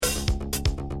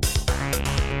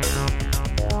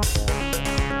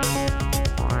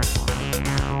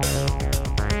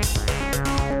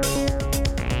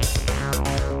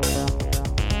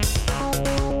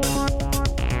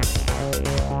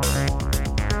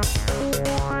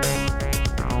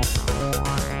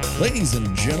Ladies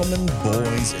and gentlemen,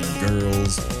 boys and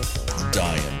girls,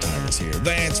 Diane Time is here.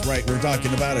 That's right, we're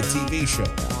talking about a TV show.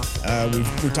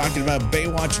 We're talking about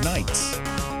Baywatch Nights.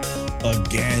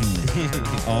 Again,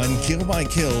 on Kill by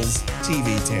Kill's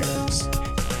TV Terrors.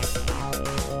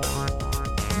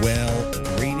 Well,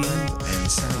 greetings and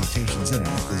salutations,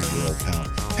 Internet. This is your old pal,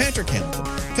 Patrick Hamilton,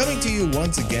 coming to you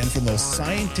once again from the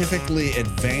scientifically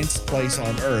advanced place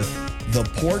on Earth, the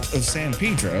port of San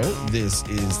Pedro. This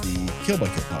is the Kill by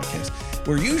Kill podcast,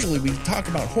 where usually we talk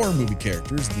about horror movie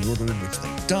characters, the order in which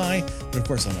they die. But of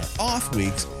course, on our off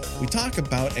weeks, we talk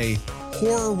about a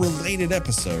horror-related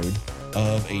episode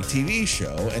of a TV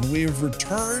show, and we have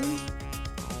returned,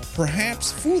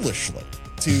 perhaps foolishly,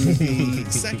 to the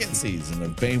second season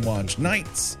of Baywatch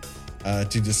Nights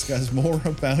to discuss more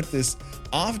about this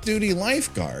off-duty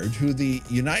lifeguard who the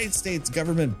United States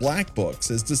government black books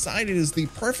has decided is the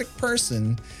perfect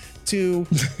person to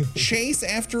chase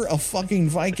after a fucking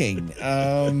Viking.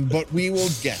 But we will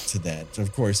get to that.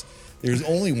 Of course, there's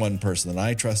only one person that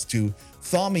I trust to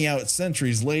thaw me out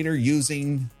centuries later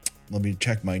using... Let me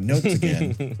check my notes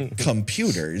again.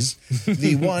 Computers.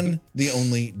 The one, the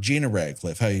only, Gina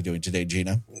Radcliffe. How are you doing today,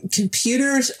 Gina?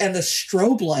 Computers and the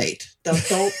strobe light. Don't.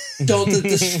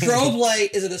 The strobe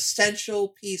light is an essential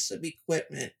piece of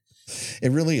equipment.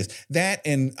 It really is. That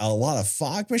and a lot of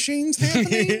fog machines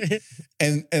happening,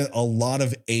 and a lot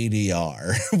of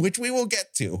ADR, which we will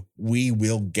get to. We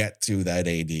will get to that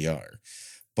ADR.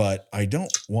 But I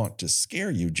don't want to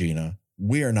scare you, Gina.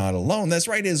 We are not alone. That's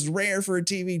right. It is rare for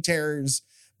TV Terrors,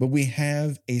 but we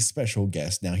have a special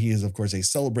guest. Now, he is, of course, a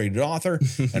celebrated author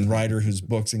and writer whose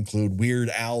books include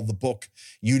Weird Al, the book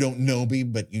You Don't Know Me,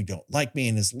 But You Don't Like Me,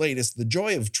 and his latest, The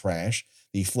Joy of Trash,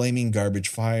 the Flaming Garbage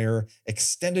Fire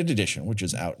Extended Edition, which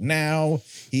is out now.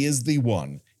 He is the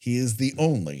one. He is the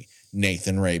only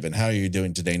Nathan Rabin. How are you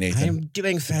doing today, Nathan? I'm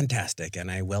doing fantastic, and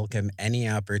I welcome any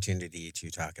opportunity to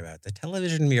talk about the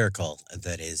television miracle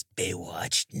that is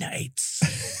Baywatch Nights.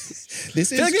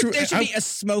 This is like true. There should be a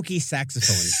smoky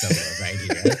saxophone solo right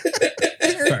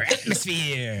here for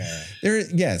atmosphere.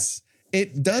 Yes,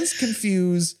 it does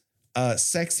confuse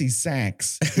sexy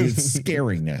sax with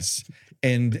scariness.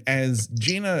 And as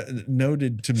Gina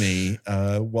noted to me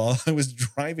while I was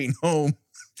driving home,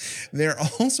 there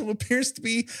also appears to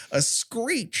be a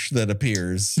screech that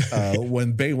appears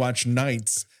when Baywatch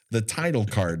Nights, the title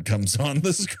card, comes on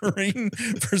the screen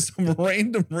for some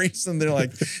random reason. They're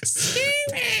like, screaming!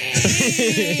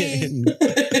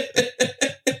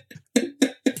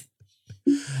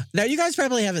 Now, you guys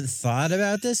probably haven't thought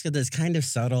about this because it's kind of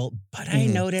subtle, but I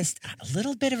noticed a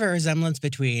little bit of a resemblance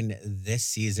between this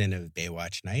season of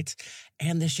Baywatch Nights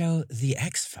and the show The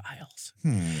X-Files.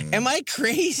 Am I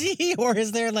crazy, or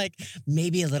is there like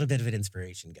maybe a little bit of an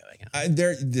inspiration going on?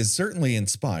 There's certainly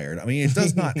inspired. I mean, it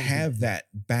does not have that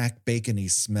back bacony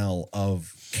smell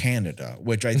of Canada,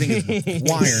 which I think is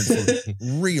required for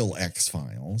real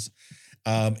X-Files.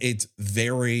 It's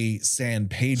very San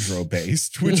Pedro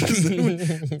based, which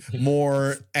is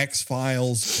more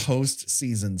X-Files post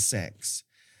season 6.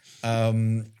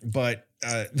 But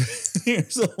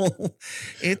here's a whole,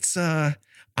 it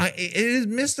is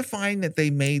mystifying that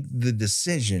they made the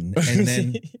decision, and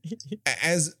then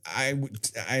as I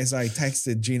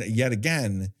texted Gina yet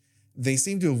again, they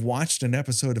seem to have watched an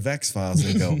episode of X-Files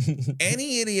and go,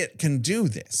 any idiot can do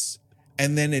this,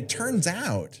 and then it turns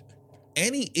out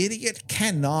any idiot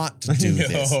cannot do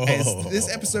this. As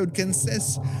this episode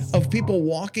consists of people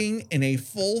walking in a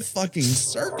full fucking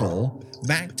circle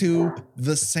back to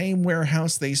the same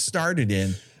warehouse they started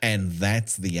in, and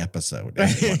that's the episode.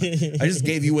 Everyone. I just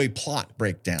gave you a plot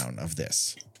breakdown of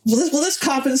this. Well, this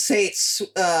compensates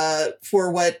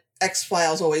for what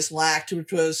X-Files always lacked,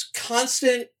 which was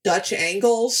constant Dutch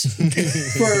angles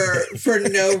for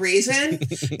no reason.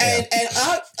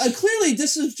 And clearly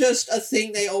this is just a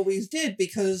thing they always did,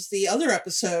 because the other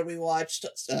episode we watched,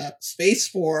 Space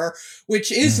 4,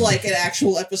 which is like an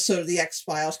actual episode of the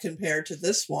X-Files compared to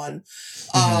this one.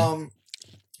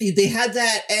 They had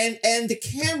that, and the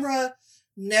camera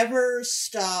never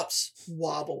stops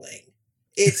wobbling.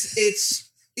 It's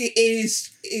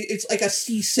like a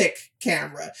seasick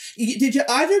camera. Did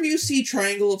either of you see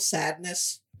Triangle of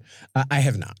Sadness? I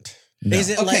have not. No. Is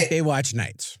it like Baywatch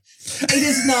Nights? It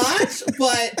is not,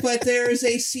 but there is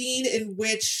a scene in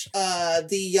which the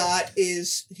yacht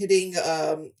is hitting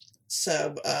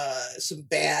some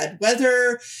bad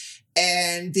weather,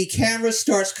 and the camera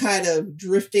starts kind of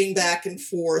drifting back and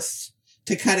forth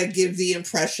to kind of give the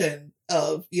impression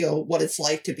of, you know, what it's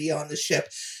like to be on the ship.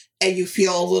 And you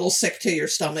feel a little sick to your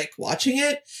stomach watching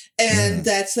it, and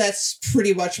that's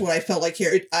pretty much what I felt like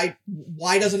here.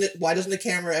 Why doesn't the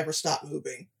camera ever stop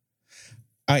moving?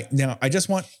 I just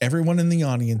want everyone in the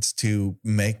audience to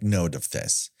make note of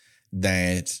this,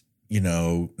 that,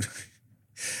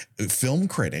 film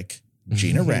critic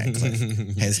Gina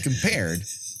Radcliffe has compared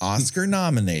Oscar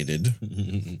nominated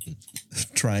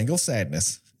Triangle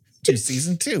Sadness to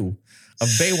season 2 of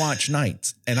Baywatch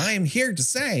Nights. And I am here to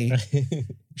say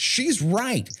she's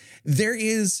right.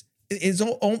 The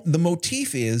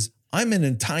motif is I'm in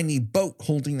a tiny boat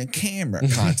holding a camera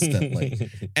constantly.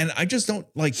 And I just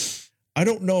I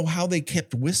don't know how they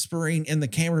kept whispering in the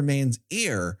cameraman's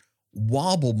ear,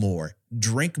 wobble more,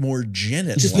 drink more gin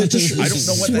at once. I don't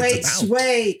know what that's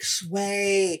about.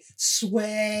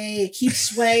 Sway, keep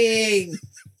swaying.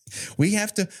 We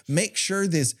have to make sure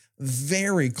this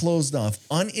very closed off,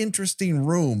 uninteresting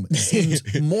room seems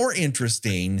more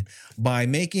interesting by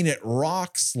making it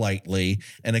rock slightly,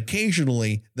 and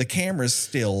occasionally the camera's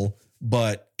still,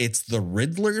 but it's the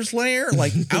Riddler's lair.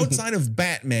 Like outside of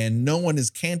Batman, no one has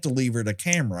cantilevered a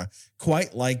camera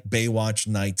quite like Baywatch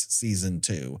Nights season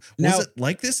 2. Was it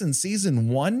like this in season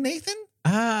 1, Nathan?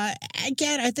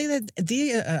 Again, I think that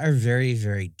they are very,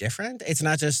 very different. It's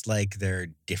not just like they're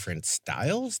different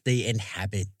styles. They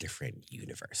inhabit different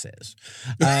universes.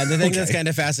 The thing that's kind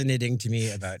of fascinating to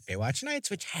me about Baywatch Nights,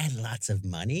 which had lots of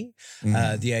money,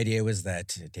 the idea was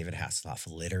that David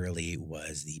Hasselhoff literally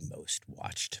was the most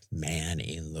watched man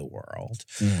in the world.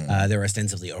 There were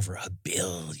ostensibly over 1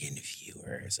 billion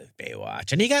viewers of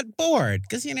Baywatch. And he got bored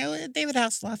because, David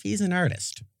Hasselhoff, he's an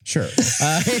artist. Sure.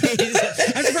 I'm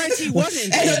surprised he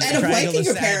wasn't. And a Viking,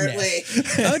 apparently.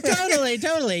 Oh,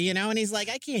 totally. And he's like,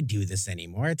 I can't do this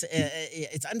anymore.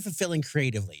 It's unfulfilling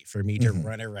creatively for me to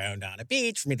run around on a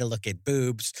beach, for me to look at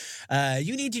boobs.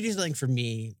 You need to do something for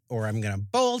me, or I'm going to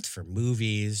bolt for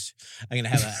movies. I'm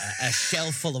going to have a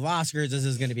shelf full of Oscars. This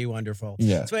is going to be wonderful.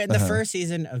 Yeah. So in the first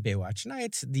season of Baywatch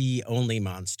Nights, the only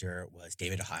monster was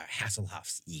David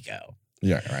Hasselhoff's ego.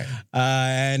 Yeah, right.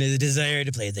 And his desire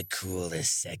to play the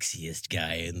coolest, sexiest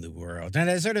guy in the world. And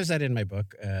I sort of said in my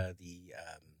book, the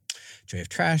Joy of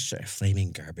Trash,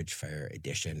 Flaming Garbage Fire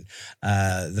Edition.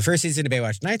 The first season of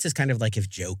Baywatch Nights is kind of like if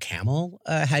Joe Camel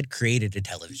had created a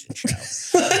television show.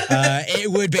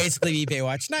 It would basically be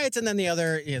Baywatch Nights, and then the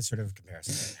other sort of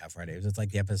comparison I have for it is it's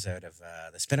like the episode of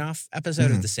the spinoff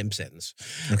episode of The Simpsons,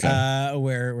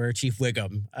 where Chief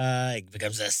Wiggum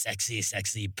becomes a sexy,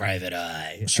 sexy private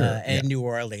eye in New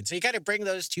Orleans. So you kind of bring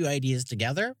those two ideas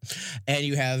together, and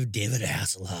you have David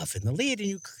Hasselhoff in the lead, and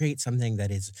you create something that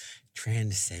is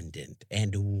transcendent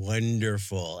and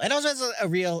wonderful, and also has a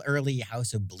real early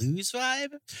House of Blues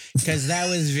vibe, because that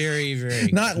was very, very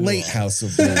not cool. Late House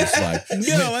of Blues vibe.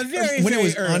 No, a very when very it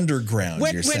was early. underground.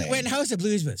 When House of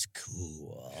Blues was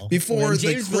cool, before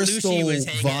the Crystal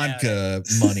vodka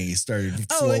money started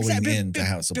flowing into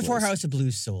House of Blues. Before House of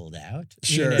Blues sold out.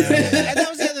 Sure. And that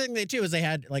was the other thing too, is they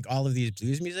had like all of these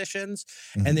blues musicians,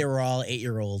 and they were all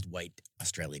 8-year-old white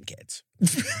Australian kids.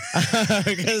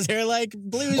 Because they're like,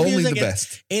 blues only music, the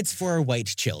best. It's for white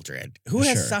children who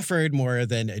has suffered more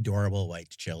than adorable white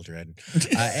children.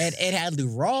 It had Lou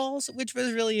Rawls, which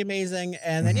was really amazing.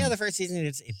 And then, the first season,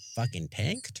 it fucking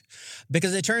tanked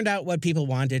because it turned out what people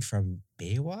wanted from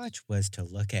Baywatch was to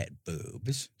look at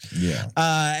boobs. Yeah.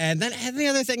 And then the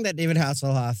other thing that David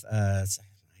Hasselhoff, I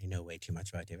know way too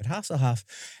much about David Hasselhoff,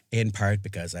 in part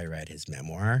because I read his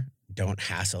memoir, Don't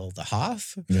Hassle the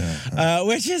Hoff,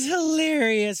 which is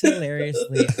hilariously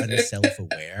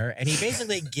unself-aware. And he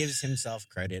basically gives himself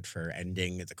credit for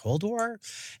ending the Cold War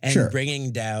and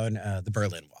bringing down the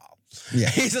Berlin Wall. Yeah.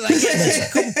 He's like,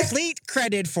 it's complete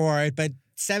credit for it, but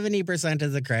 70%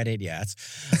 of the credit, yes.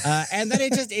 And then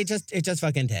it just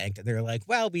fucking tanked. They're like,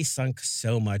 well, we sunk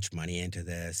so much money into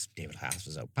this. David Haas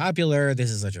was so popular. This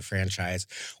is such a franchise.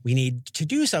 We need to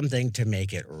do something to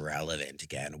make it relevant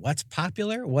again. What's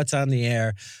popular? What's on the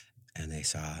air? And they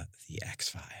saw the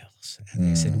X-Files.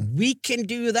 And they said, we can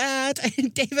do that.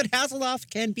 And David Hasselhoff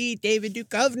can be David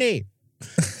Duchovny.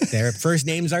 Their first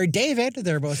names are David.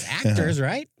 They're both actors,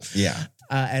 right? Yeah.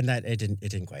 And that it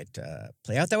didn't quite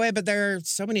play out that way. But there are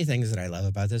so many things that I love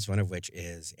about this, one of which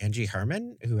is Angie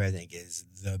Harmon, who I think is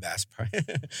the best part.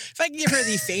 If I can give her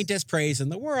the faintest praise in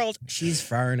the world, she's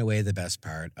far and away the best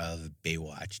part of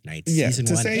Baywatch Nights season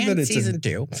 1 and season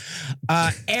 2.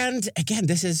 And again,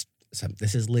 this is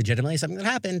legitimately something that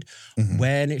happened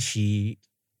when she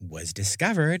was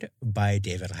discovered by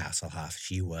David Hasselhoff.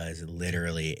 She was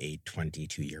literally a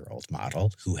 22-year-old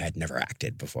model who had never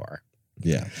acted before.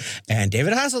 Yeah. And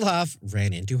David Hasselhoff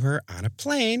ran into her on a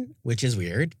plane, which is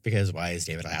weird because why is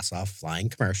David Hasselhoff flying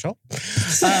commercial?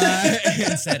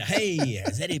 And said, hey,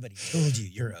 has anybody told you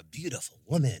you're a beautiful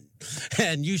woman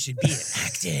and you should be in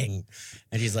acting?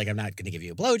 And she's like, I'm not going to give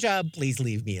you a blowjob. Please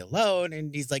leave me alone.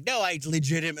 And he's like, no, I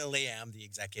legitimately am the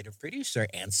executive producer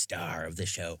and star of the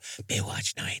show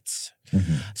Baywatch Nights.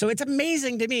 Mm-hmm. So it's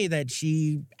amazing to me that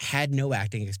she had no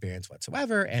acting experience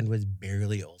whatsoever and was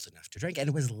barely old enough to drink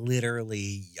and was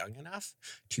literally young enough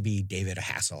to be David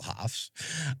Hasselhoff's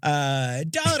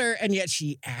daughter, and yet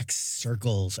she acts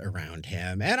circles around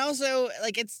him. And also,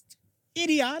 like, it's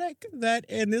idiotic that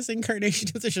in this incarnation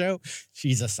of the show,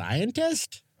 she's a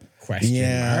scientist.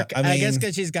 Question mark. I guess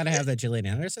because she's got to have that Gillian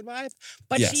Anderson vibe.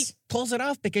 But she pulls it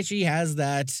off because she has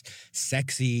that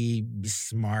sexy,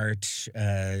 smart,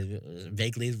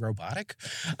 vaguely robotic,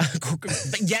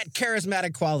 but yet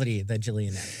charismatic quality that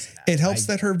Gillian Anderson has. It helps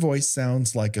that her voice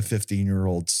sounds like a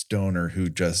 15-year-old stoner who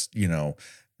just,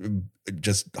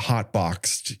 just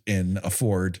hotboxed in a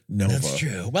Ford Nova. That's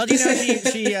true. Well,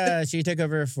 she took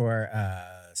over for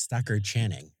Stockard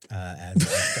Channing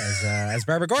as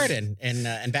Barbara Gordon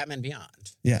in Batman Beyond.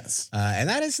 Yes, and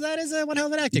that is one hell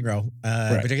of an acting role,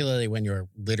 right. Particularly when you're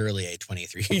literally a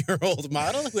 23-year-old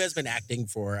model who has been acting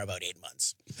for about 8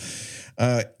 months.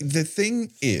 The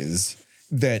thing is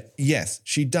that yes,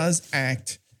 she does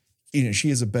act. She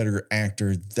is a better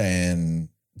actor than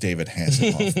David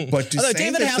Hasselhoff. But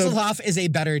David Hasselhoff is a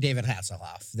better David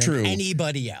Hasselhoff than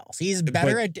anybody else. He's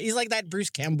better he's like that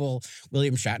Bruce Campbell,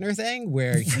 William Shatner thing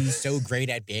where he's so great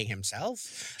at being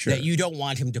himself that you don't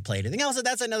want him to play anything else. And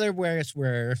that's another where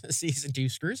season 2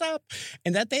 screws up,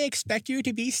 and that they expect you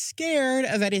to be scared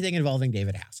of anything involving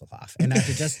David Hasselhoff and not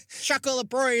to just chuckle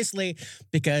uproariously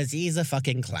because he's a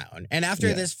fucking clown. And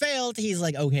after this failed, he's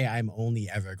like, okay, I'm only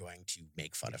ever going to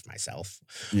make fun of myself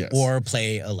or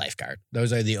play a lifeguard.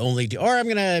 Those are the only two, or I'm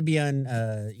gonna be on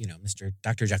Mr.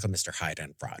 Dr. Jekyll, Mr. Hyde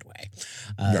on Broadway,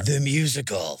 the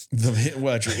musical.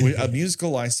 A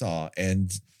musical I saw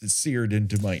and seared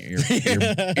into my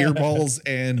earballs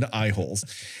and eye holes.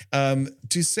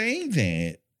 To say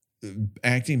that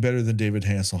acting better than David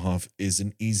Hasselhoff is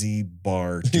an easy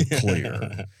bar to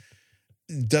clear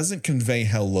doesn't convey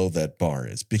how low that bar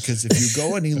is, because if you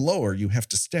go any lower, you have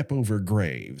to step over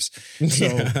graves. So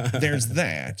there's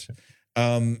that.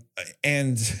 And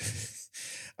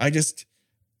I just,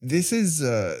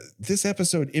 this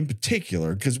episode in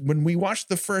particular, because when we watched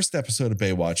the first episode of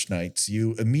Baywatch Nights,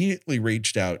 you immediately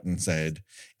reached out and said,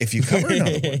 if you cover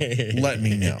another one, let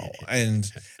me know.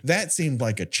 And that seemed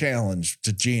like a challenge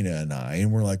to Gina and I.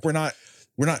 And we're like, we're not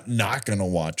going to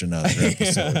watch another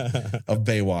episode of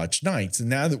Baywatch Nights. And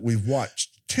now that we've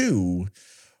watched 2,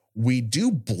 we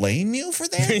do blame you for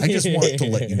that. I just want to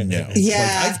let you know.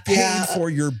 I've paid for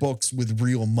your books with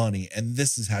real money, and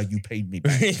this is how you paid me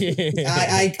back.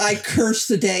 I curse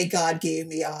the day God gave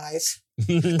me eyes.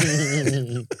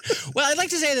 Well, I'd like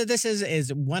to say that this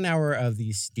is 1 hour of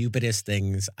the stupidest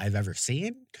things I've ever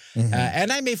seen.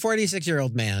 And I'm a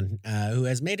 46-year-old man who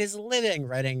has made his living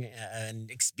writing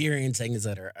and experiencing things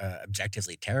that are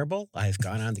objectively terrible. I've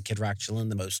gone on the Kid Rock Chillin'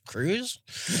 the Most cruise.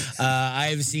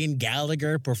 I've seen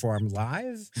Gallagher perform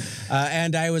live.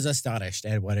 And I was astonished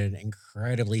at what an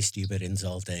incredibly stupid,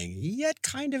 insulting, yet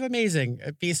kind of amazing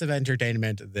piece of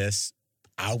entertainment this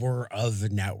hour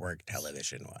of network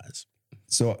television was.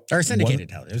 Or syndicated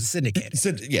television. It was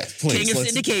syndicated. Yes, please. King of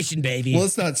syndication, baby. Well,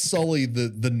 let's not sully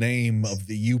the name of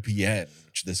the UPN,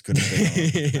 which this could have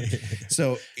been on.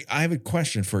 So I have a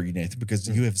question for you, Nathan, because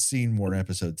you have seen more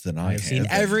episodes than I have. I've seen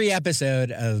every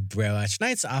episode of Baywatch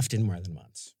Nights, often more than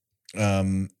once.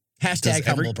 Hashtag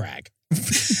humble brag.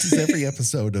 Does every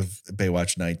episode of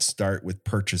Baywatch Nights start with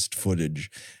purchased footage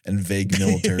and vague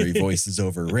military voices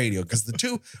over radio? Because the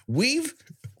two we've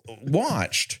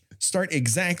watched start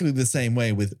exactly the same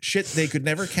way, with shit they could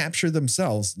never capture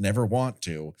themselves, never want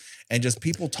to, and just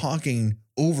people talking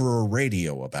over a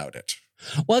radio about it.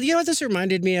 Well, you know what this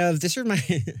reminded me of? This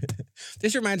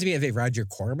reminds me of a Roger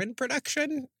Corman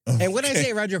production. Okay. And when I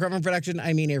say Roger Corman production,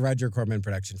 I mean a Roger Corman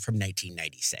production from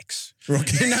 1996.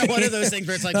 Okay. Not one of those things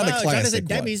where it's like, wow, Jonathan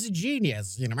Demi's a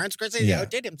genius. Martin Scorsese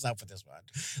outdid himself with this one.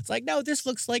 It's like, no, this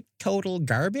looks like total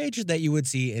garbage that you would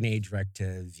see in a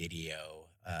direct-to-video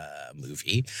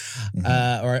movie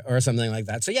or something like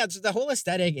that. So yeah, the whole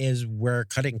aesthetic is we're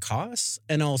cutting costs,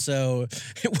 and also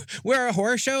we're a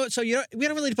horror show, so we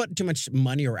don't really put too much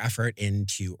money or effort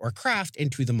into or craft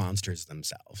into the monsters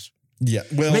themselves. Yeah.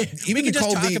 Well, we can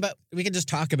just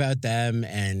talk about them,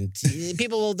 and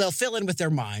they'll fill in with their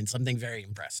mind something very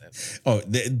impressive. Oh,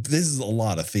 this is a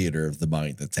lot of theater of the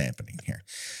mind that's happening here.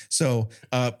 So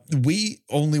we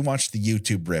only watch the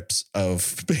YouTube rips of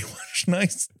Baywatch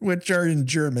Nights, which are in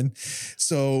German.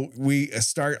 So we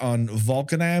start on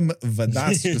Volkanam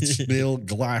Vadasspiel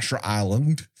Glacier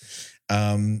Island.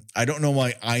 I don't know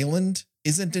why island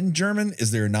isn't in German.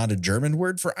 Is there not a German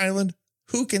word for island?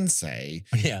 Who can say?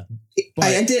 Yeah. But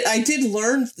I did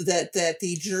learn that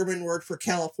the German word for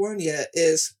California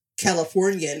is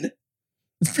Californian.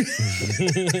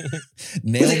 Nailed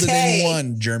it in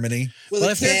one, Germany. Well,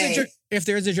 if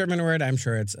there's a German word, I'm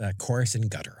sure it's coarse and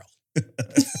guttural.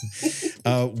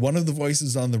 One of the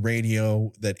voices on the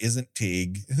radio that isn't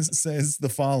Teague says the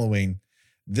following: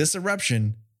 "This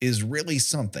eruption is really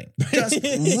something. Just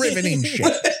riveting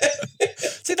shit."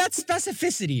 See, that's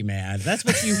specificity, man. That's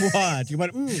what you want. You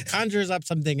want conjures up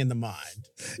something in the mind.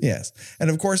 Yes.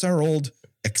 And of course, our old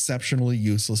exceptionally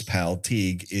useless pal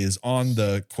Teague is on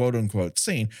the quote unquote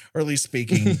scene, or at least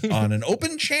speaking on an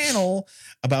open channel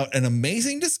about an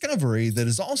amazing discovery that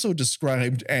is also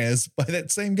described as, by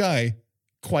that same guy,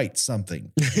 quite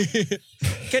something.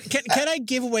 Can I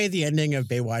give away the ending of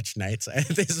Baywatch Nights at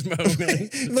this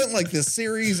moment? Not like the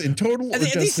series in total, or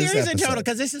just the series this in total, episode?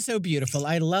 because this is so beautiful.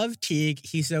 I love Teague.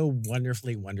 He's so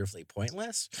wonderfully, wonderfully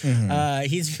pointless. Mhm.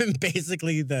 He's been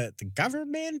basically the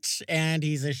government, and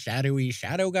he's a shadowy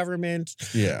shadow government.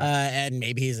 Yeah. And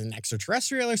maybe he's an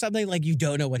extraterrestrial or something. Like, you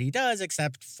don't know what he does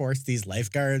except force these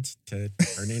lifeguards to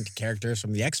turn into characters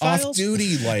from the X-Files.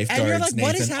 Off-duty lifeguards, And you're like,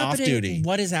 what is Nathan, happening? off-duty.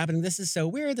 What is happening? This is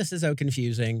so weird. This is so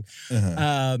confusing.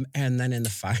 Uh-huh. And then in the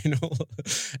final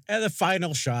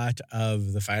shot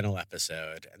of the final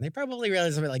episode, and they probably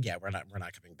realize something like, yeah, we're not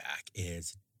coming back,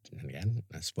 is, again,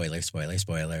 spoiler,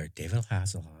 David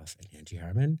Hasselhoff and Angie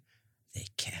Harmon, they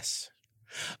kiss.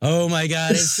 Oh my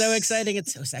God, it's so exciting.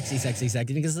 It's so sexy,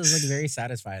 because there's like a very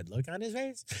satisfied look on his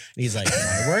face. And he's like,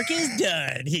 my work is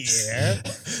done here.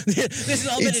 This has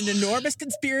all been an enormous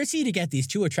conspiracy to get these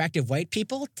two attractive white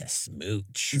people to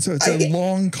smooch. So it's a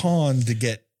long con to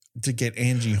get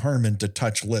Angie Harmon to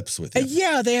touch lips with him.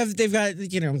 Yeah, they've got,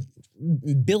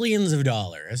 billions of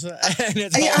dollars. And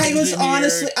it's I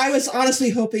was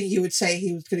honestly hoping you would say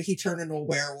he turned into a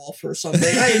werewolf or something.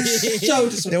 I am so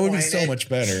disappointed. That would be so much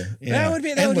better. Yeah. That would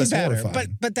be better.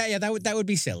 But that would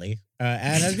be silly.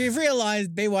 And as we've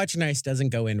realized, Baywatch Nights doesn't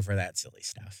go in for that silly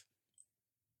stuff.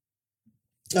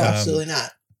 No, absolutely not.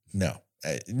 No.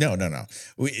 No.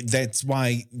 That's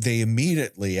why they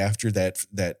immediately, after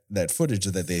that footage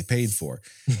that they paid for,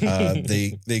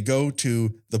 they go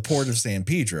to the port of San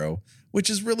Pedro, which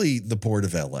is really the port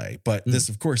of LA. But this,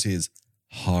 of course, is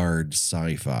hard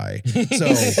sci-fi.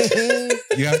 So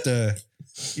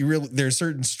there's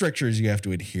certain strictures you have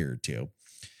to adhere to.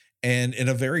 And in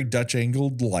a very Dutch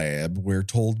angled lab, we're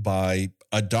told by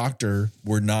a doctor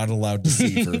we're not allowed to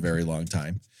see for a very long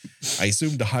time. I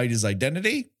assume to hide his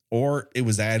identity, or it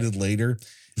was added later,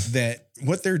 that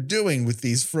what they're doing with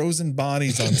these frozen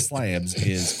bodies on slabs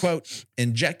is, quote,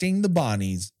 injecting the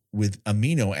bodies with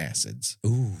amino acids.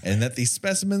 Ooh. And that these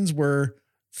specimens were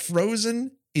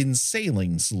frozen in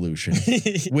saline solution,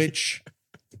 which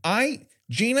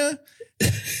Gina,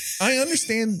 I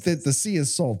understand that the sea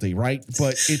is salty, right?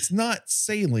 But it's not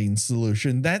saline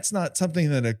solution. That's not something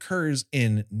that occurs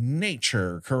in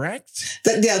nature, correct?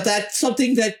 That's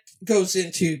something that goes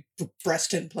into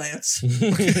breast implants.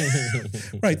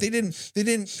 Right. They didn't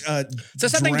so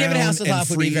something David Hasselhoff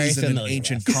would be very familiar in an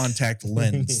ancient contact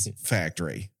lens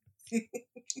factory.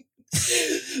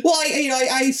 Well,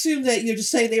 I assume that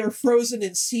just saying they were frozen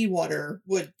in seawater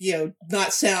would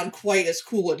not sound quite as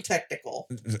cool and technical.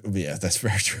 Yeah, that's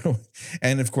very true.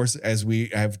 And of course, as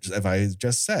I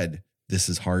just said, this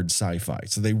is hard sci-fi.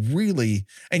 So they really,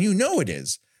 and it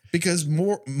is, because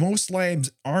most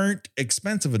labs aren't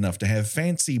expensive enough to have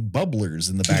fancy bubblers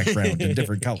in the background in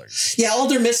different colors. Yeah, all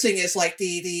they're missing is like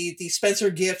the Spencer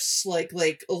Gifts, like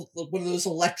one of those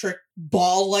electric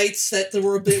ball lights that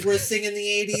were a thing in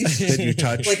the 80s. That you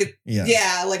touch.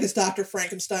 like it's Dr.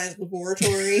 Frankenstein's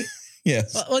laboratory.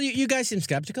 Yes. Well, you guys seem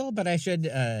skeptical, but I should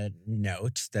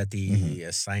note that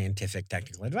the scientific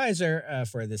technical advisor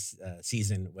for this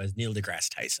season was Neil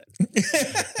deGrasse Tyson.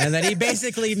 And that he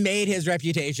basically made his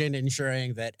reputation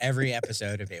ensuring that every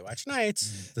episode of Baywatch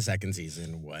Nights, the second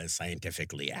season, was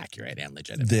scientifically accurate and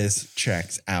legitimate. This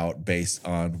checks out based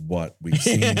on what we've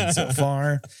seen so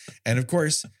far. And of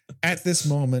course, at this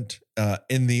moment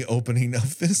in the opening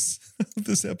of this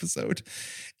episode,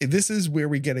 this is where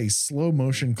we get a slow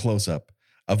motion close up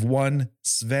of one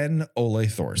Sven Ole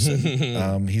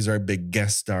Thorsen. He's our big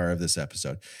guest star of this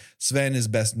episode. Sven is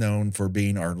best known for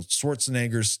being Arnold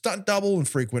Schwarzenegger's stunt double and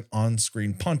frequent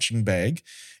on-screen punching bag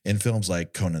in films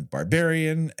like Conan the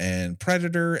Barbarian and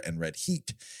Predator and Red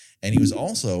Heat. And he was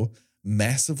also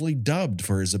massively dubbed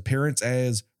for his appearance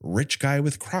as Rich Guy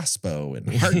with Crossbow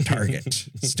and Hard Target.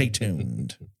 Stay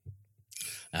tuned.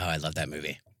 Oh, I love that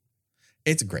movie.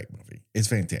 It's a great movie. It's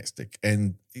fantastic.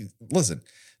 And listen,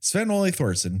 Sven Ole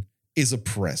Thorsen is a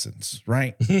presence,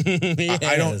 right?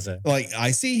 I don't like, I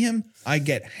see him, I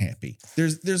get happy.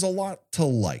 There's a lot to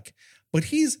like, but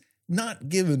he's not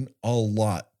given a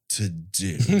lot to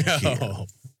do. No. Here.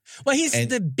 Well, he's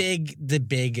the big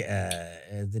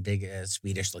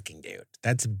Swedish looking dude.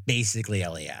 That's basically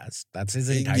all he has. That's his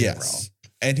entire role.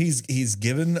 And he's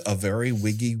given a very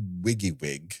wiggy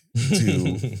wig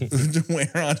to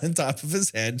wear on top of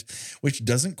his head, which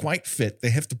doesn't quite fit. They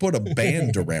have to put a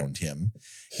band around him.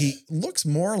 He looks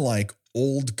more like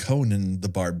old Conan the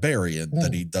Barbarian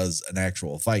than he does an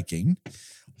actual Viking.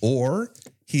 Or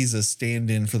he's a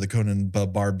stand-in for the Conan the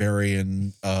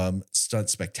Barbarian stunt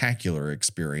spectacular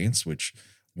experience, which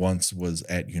once was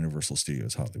at Universal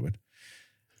Studios Hollywood.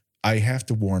 I have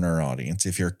to warn our audience,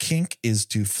 if your kink is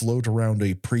to float around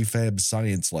a prefab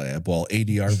science lab while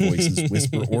ADR voices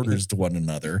whisper orders to one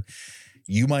another,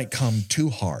 you might come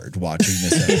too hard watching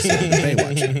this episode of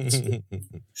Baywatch.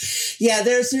 Yeah,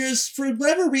 there's for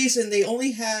whatever reason, they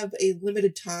only have a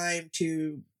limited time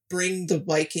to bring the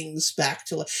Vikings back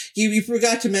to life. You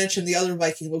forgot to mention the other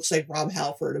Viking looks like Rob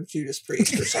Halford of Judas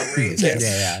Priest for some reason.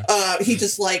 He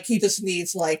just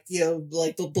needs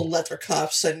the leather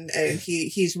cuffs and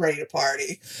he's ready to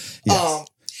party. Yes.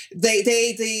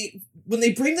 They when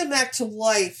they bring them back to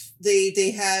life,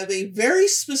 they have a very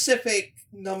specific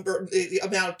amount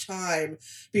of time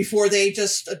before they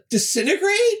just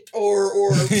disintegrate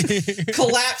or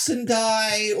collapse and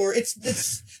die, or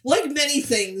it's like many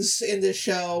things in this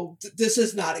show. This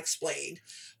is not explained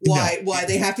why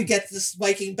they have to get this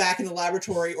Viking back in the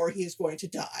laboratory or he's going to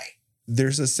die.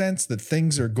 There's a sense that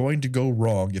things are going to go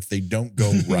wrong if they don't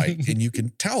go right. And you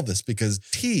can tell this because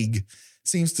Teague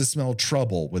seems to smell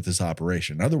trouble with this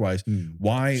operation. Otherwise,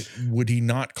 why would he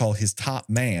not call his top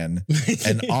man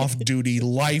an off-duty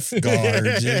lifeguard?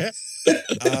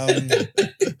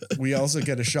 We also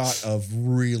get a shot of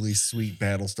really sweet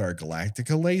Battlestar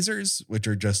Galactica lasers, which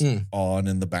are just on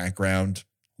in the background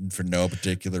for no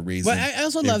particular reason. Well, I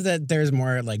also love that there's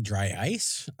more like dry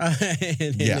ice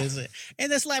in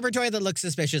this laboratory that looks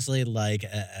suspiciously like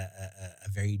a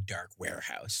very dark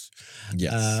warehouse.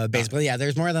 Yes. Basically,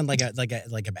 there's more than like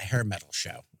a hair metal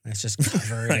show. It's just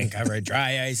covered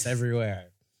dry ice everywhere.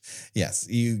 Yes,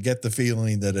 you get the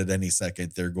feeling that at any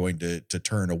second they're going to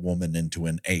turn a woman into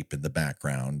an ape in the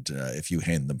background if you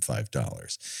hand them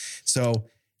 $5. So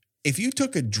if you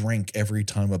took a drink every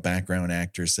time a background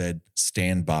actor said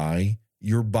stand by,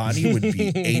 your body would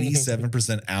be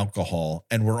 87% alcohol,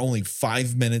 and we're only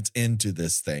 5 minutes into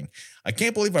this thing. I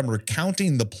can't believe I'm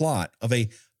recounting the plot of a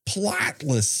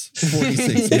plotless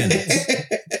 46 minutes.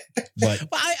 But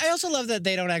I also love that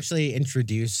they don't actually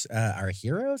introduce our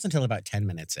heroes until about 10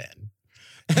 minutes in.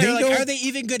 Are they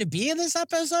even going to be in this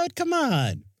episode? Come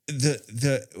on.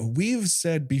 We've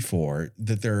said before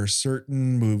that there are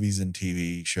certain movies and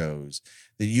TV shows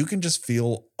that you can just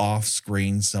feel off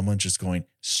screen someone just going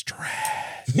stretch.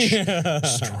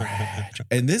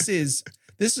 And this is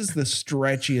the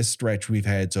stretchiest stretch we've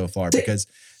had so far, because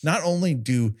not only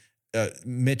do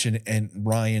Mitch and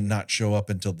Ryan not show up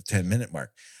until the 10-minute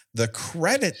mark, the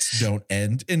credits don't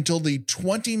end until the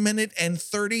 20-minute and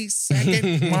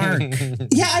 30-second mark.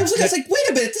 Yeah, I was like, wait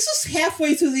a minute, this is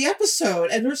halfway through the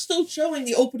episode, and they're still showing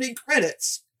the opening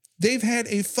credits. They've had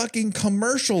a fucking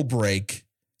commercial break,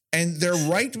 and they're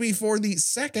right before the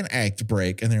second act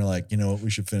break, and they're like, you know what, we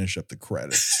should finish up the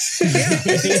credits.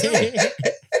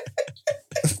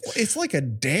 It's like a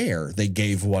dare they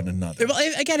gave one another. Well,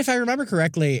 again, if I remember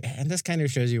correctly, and this kind of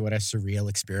shows you what a surreal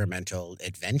experimental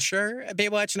adventure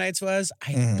Baywatch Nights was,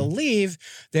 I believe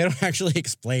they don't actually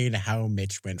explain how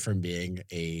Mitch went from being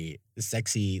a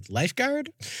sexy lifeguard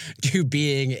to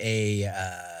being a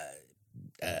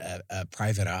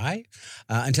private eye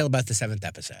until about the 7th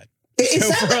episode. Is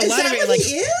that what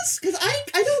he is? Because I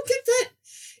don't get that.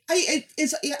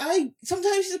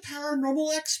 Sometimes he's a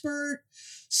paranormal expert.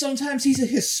 Sometimes he's a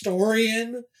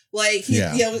historian. Like he's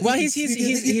a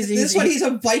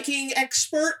Viking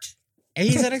expert.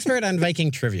 He's an expert on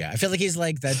Viking trivia. I feel like he's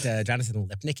like that Jonathan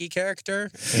Lipnicki character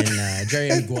in Jerry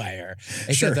Maguire.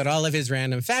 Except that all of his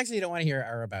random facts that you don't want to hear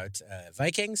are about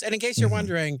Vikings. And in case you're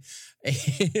wondering,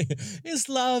 his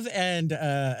love and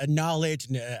knowledge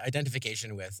and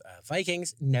identification with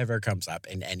Vikings never comes up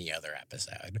in any other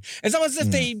episode. It's almost as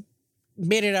if they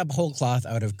made it up whole cloth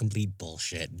out of complete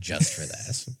bullshit just for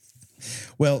this.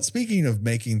 Well, speaking of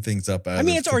making things up out of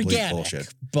it's complete organic,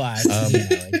 bullshit, but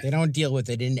they don't deal with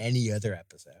it in any other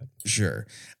episode. Sure.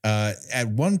 At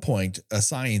one point, a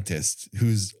scientist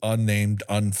who's unnamed,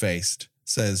 unfaced,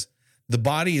 says the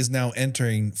body is now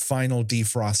entering final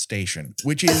defrostation,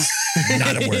 which is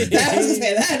not a word.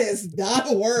 That is not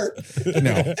a word.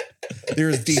 No. There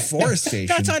is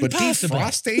deforestation, but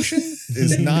defrostation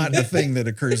is not a thing that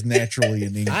occurs naturally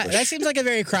in English. That seems like a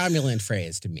very cromulent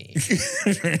phrase to me.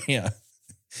 Yeah.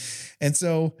 And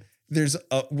so there's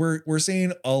we're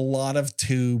seeing a lot of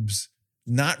tubes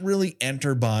not really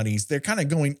enter bodies. They're kind of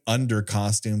going under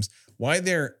costumes. Why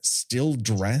they're still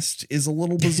dressed is a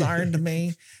little bizarre to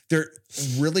me. They're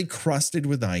really crusted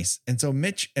with ice. And so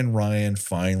Mitch and Ryan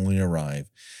finally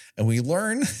arrive. And we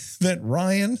learn that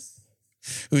Ryan,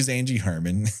 who's Angie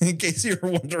Harmon, in case you were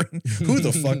wondering who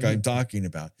the fuck I'm talking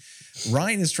about,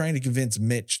 Ryan is trying to convince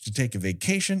Mitch to take a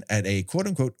vacation at a quote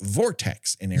unquote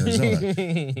vortex in Arizona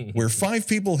where 5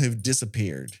 people have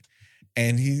disappeared.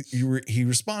 And he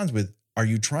responds with, "Are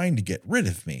you trying to get rid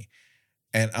of me?"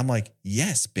 And I'm like,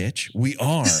 yes, bitch, we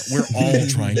are. We're all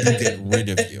trying to get rid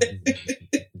of you.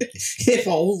 If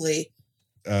only.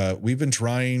 We've been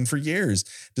trying for years.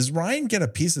 Does Ryan get a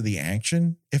piece of the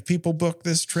action if people book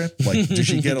this trip? Like, does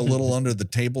she get a little under the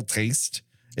table taste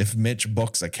if Mitch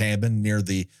books a cabin near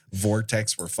the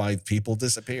vortex where 5 people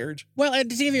disappeared? Well, to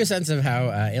give you a sense of how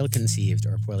ill-conceived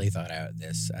or poorly thought out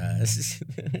this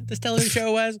this television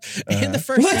show was, in the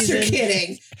first season, you're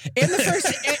kidding?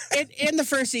 In the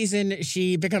first season,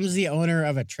 she becomes the owner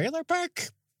of a trailer park?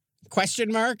 That's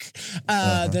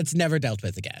never dealt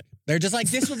with again. They're just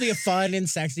like, this will be a fun and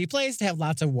sexy place to have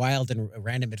lots of wild and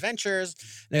random adventures.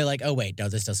 And they're like, oh wait, no,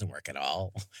 this doesn't work at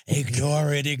all.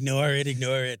 Ignore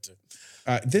it.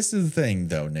 This is the thing,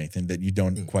 though, Nathan, that you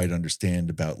don't quite understand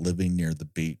about living near the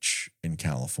beach in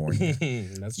California.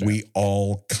 That's true. We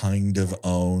all kind of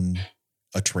own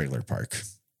a trailer park.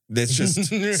 That's just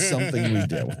something we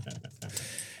do.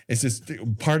 It's just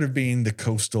part of being the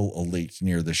coastal elite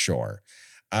near the shore.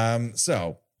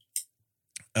 So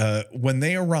when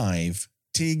they arrive,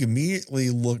 Teague immediately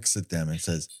looks at them and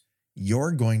says,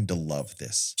 "You're going to love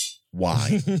this."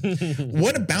 Why?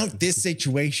 What about this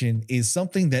situation is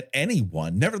something that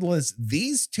anyone, nevertheless,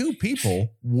 these 2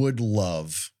 people would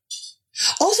love?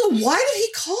 Also, why did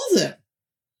he call them?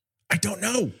 I don't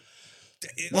know.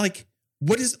 Like,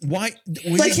 what is, why?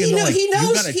 Like, he knows. You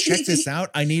got to check this out.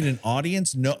 I need an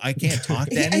audience. No, I can't talk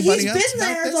to anybody else. He's been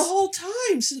there the whole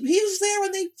time. So he was there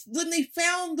when they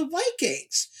found the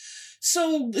Vikings.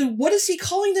 So what is he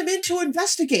calling them in to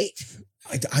investigate?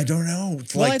 I don't know.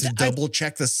 To double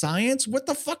check the science. What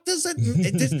the fuck does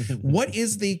it? What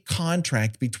is the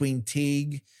contract between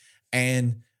Teague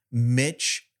and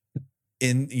Mitch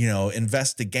in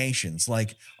investigations?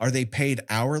 Like, are they paid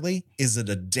hourly? Is it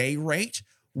a day rate?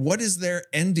 What does their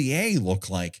NDA look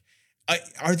like?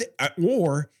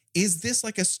 Or is this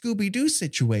like a Scooby-Doo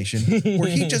situation where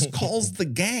he just calls the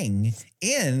gang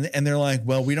in and they're like,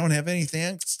 well, we don't have anything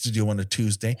else to do on a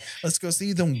Tuesday. Let's go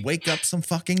see them wake up some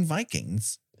fucking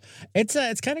Vikings. It's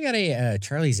kind of got a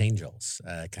Charlie's Angels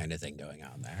kind of thing going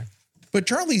on there. But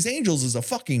Charlie's Angels is a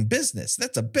fucking business.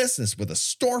 That's a business with a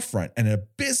storefront and a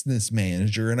business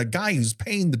manager and a guy who's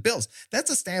paying the bills. That's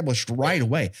established right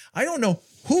away. I don't know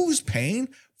who's paying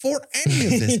for any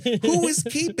of this. Who is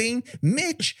keeping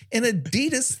Mitch in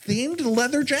Adidas-themed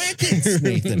leather jackets,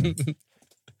 Nathan?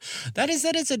 That is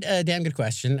a damn good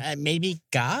question. Maybe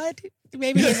God?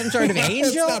 Maybe he's some sort of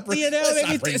angel? Let's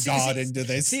not bring God into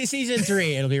this. Season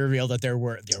 3, it'll be revealed that they're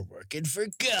working for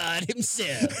God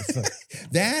himself.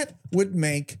 That would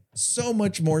make so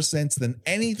much more sense than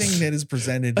anything that is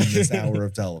presented in this hour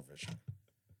of television.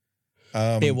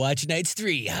 Baywatch Nights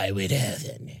 3, Highway to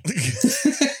Heaven.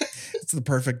 It's the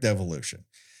perfect evolution.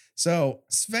 So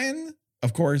Sven,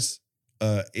 of course,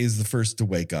 is the first to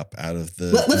wake up out of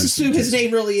the. Let's assume his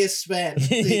name really is Sven.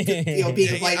 Being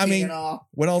a Viking and all.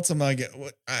 What else am I get?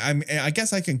 I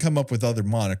guess I can come up with other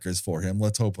monikers for him.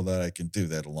 Let's hope that I can do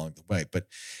that along the way. But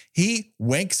he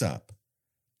wakes up,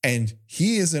 and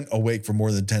he isn't awake for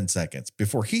more than 10 seconds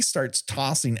before he starts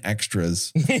tossing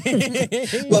extras.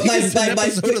 Well, my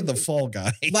episode of the Fall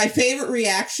Guy. My favorite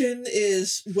reaction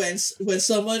is when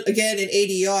someone again in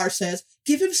ADR says,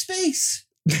 "Give him space."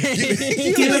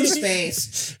 Give him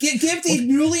space. Give the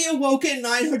newly awoken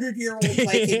 900-year-old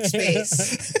Viking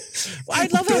space. Well, I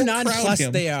love how Don't crowd nonplussed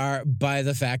him. they are by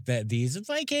the fact that these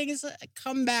Vikings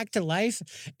come back to life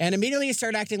and immediately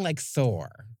start acting like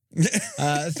Thor.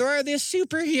 Thor, the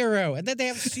superhero, and then they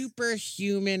have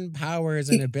superhuman powers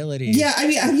and abilities. Yeah, I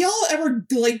mean, have y'all ever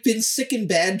like been sick in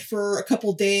bed for a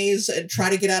couple days and try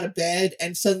to get out of bed,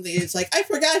 and suddenly it's like, I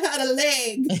forgot how to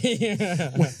leg.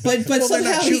 Yeah. But Well, they're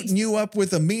somehow not shooting you up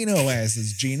with amino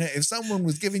acids, Gina. If someone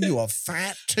was giving you a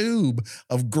fat tube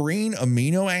of green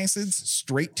amino acids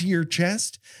straight to your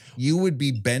chest, you would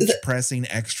be bench pressing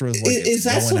extras. Like is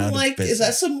that it's going some out like of is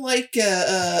that some like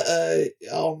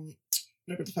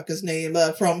whatever the fuck his name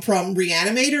from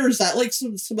Reanimator? Is that like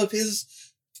some of his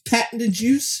patented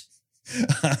juice?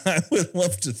 I would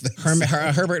love to think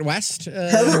Herbert West.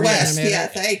 Herbert West, Reanimator. yeah,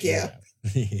 thank you.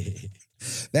 Yeah.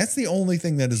 that's the only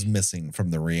thing that is missing from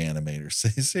the Reanimator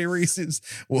series is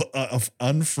of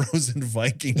unfrozen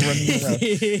Viking running around.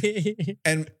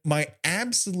 And my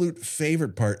absolute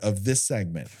favorite part of this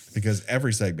segment, because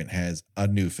every segment has a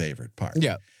new favorite part.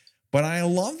 Yeah. But I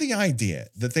love the idea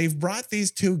that they've brought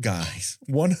these two guys,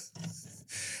 one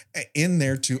in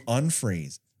there to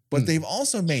unfreeze, but they've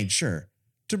also made sure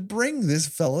to bring this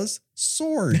fella's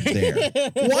sword there.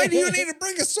 Why do you need to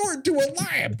bring a sword to a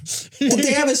lab? Well,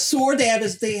 they have his sword. They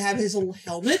have his little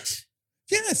helmet.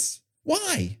 Yes.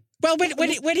 Why? Well,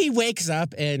 when he wakes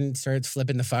up and starts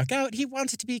flipping the fuck out, he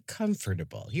wants it to be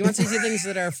comfortable. He wants to see things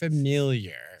that are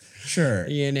familiar. Sure.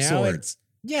 You know, Swords.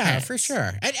 Yeah, Hats. for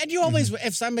sure. And you always,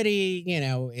 if somebody,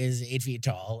 is 8 feet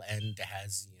tall and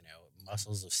has,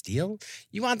 muscles of steel,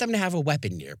 you want them to have a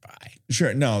weapon nearby.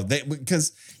 Sure. No,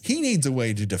 because he needs a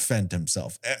way to defend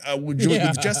himself. With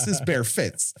just his bare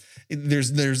fists,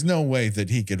 there's no way that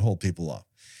he could hold people off.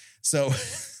 So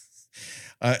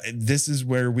this is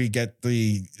where we get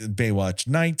the Baywatch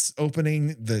Nights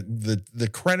opening. The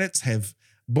credits have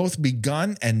both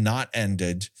begun and not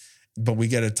ended. But we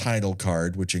get a title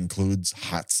card, which includes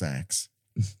hot sacks.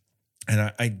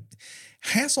 And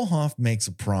Hasselhoff makes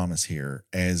a promise here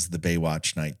as the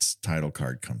Baywatch Nights title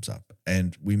card comes up.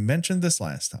 And we mentioned this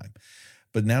last time,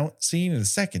 but now seeing it a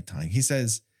second time, he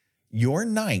says, your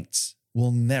nights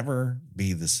will never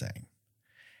be the same.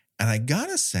 And I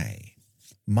gotta say,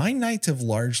 my nights have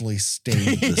largely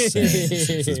stayed the same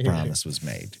since this promise was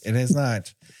made. It has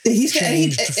not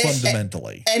changed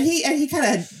fundamentally. And he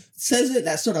kind of says it in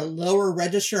that sort of lower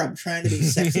register, I'm trying to be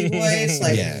sexy voice.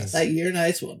 Like, like your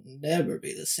nights will never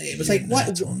be the same. It's like,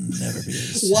 what? Will never be the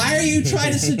same. Why are you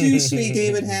trying to seduce me,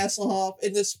 David Hasselhoff,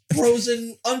 in this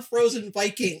unfrozen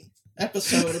Viking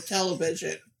episode of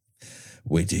television?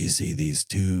 Wait till you see these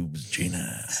tubes,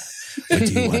 Gina. Wait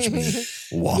till you watch me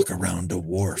walk around a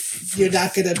wharf for You're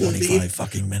not gonna 25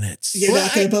 fucking minutes. You're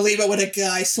not going to believe it when a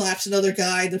guy slaps another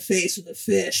guy in the face with a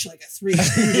fish, like a Three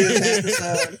Stooges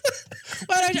episode.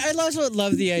 But I also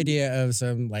love the idea of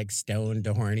some like stoned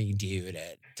to horny dude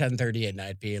at 10:30 at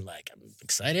night being like, I'm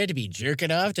excited to be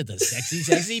jerking off to the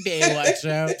sexy Baywatch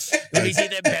show. Let me see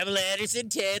the Pamela Anderson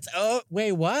tits. Oh,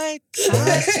 wait, what?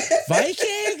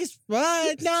 Vikings?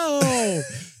 What? No.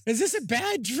 Is this a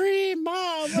bad dream,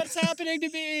 Mom? What's happening to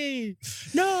me?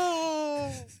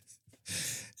 No.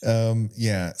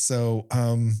 Yeah. So,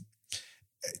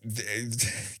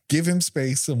 give him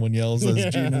space. Someone yells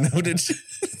as Gina noted.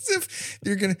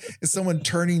 Is someone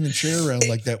turning the chair around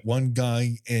like that one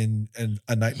guy in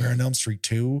A Nightmare on Elm Street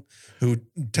 2 who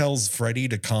tells Freddy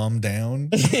to calm down?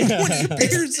 When he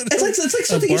appears at it's like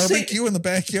something a you say barbecue in the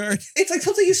backyard. It's like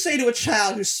something you say to a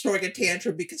child who's throwing a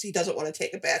tantrum because he doesn't want to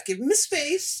take a bath. Give him a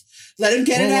space. Let him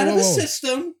get it out of his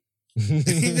system.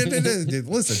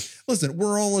 Listen,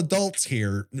 we're all adults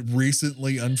here.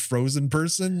 Recently unfrozen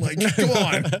person. Like, come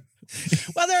on.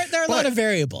 Well, there are a lot of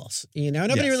variables.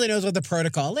 Nobody really knows what the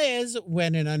protocol is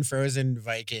when an unfrozen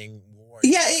Viking warrior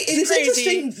it's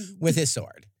interesting with his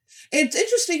sword. It's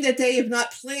interesting that they have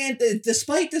not planned,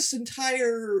 despite this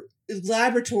entire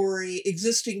laboratory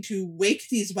existing to wake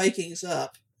these Vikings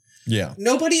up. Yeah.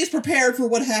 Nobody is prepared for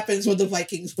what happens when the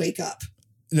Vikings wake up.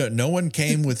 No one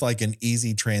came with like an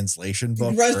easy translation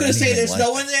book. I was going to say, there's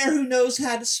no one there who knows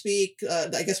how to speak,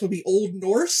 I guess would be Old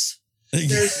Norse.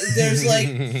 There's like,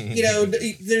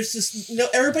 there's this,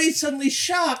 everybody's suddenly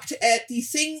shocked at the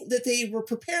thing that they were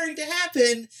preparing to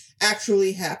happen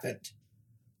actually happened.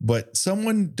 But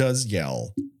someone does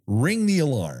yell, ring the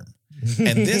alarm.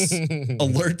 And this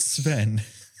alerts Sven,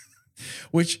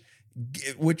 which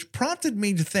prompted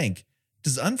me to think,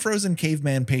 does Unfrozen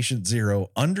Caveman Patient Zero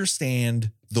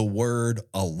understand the word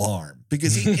alarm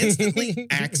because he instantly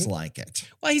acts like it.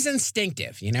 Well, he's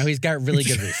instinctive. He's got really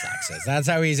good reflexes. That's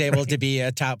how he's able to be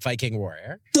a top Viking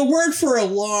warrior. The word for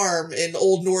alarm in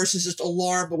Old Norse is just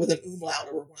alarm, but with an umlaut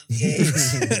over one of the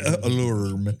A's.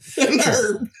 Alarm.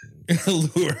 Alarm.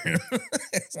 Allure.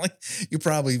 It's like you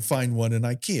probably find one in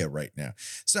IKEA right now.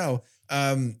 So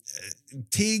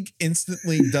Teague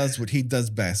instantly does what he does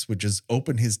best, which is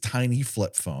open his tiny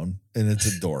flip phone, and it's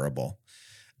adorable.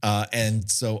 And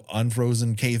so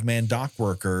Unfrozen Caveman Dock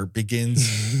Worker begins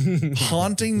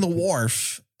haunting the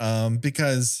wharf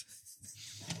because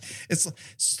it's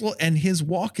slow, and his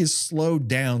walk is slowed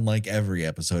down like every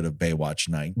episode of Baywatch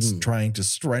Nights, trying to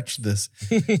stretch this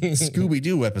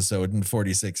Scooby-Doo episode in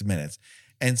 46 minutes.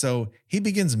 And so he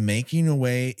begins making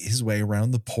his way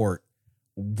around the port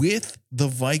with the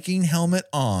Viking helmet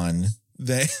on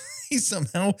that he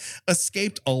somehow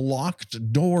escaped a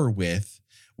locked door with.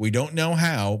 We don't know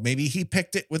how. Maybe he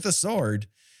picked it with a sword.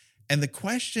 And the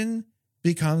question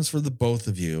becomes for the both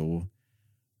of you,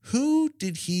 who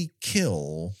did he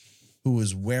kill who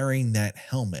was wearing that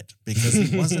helmet? Because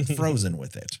he wasn't frozen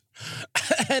with it.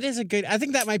 That is I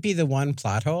think that might be the one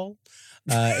plot hole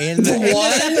in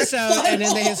this episode and in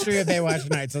the history of Baywatch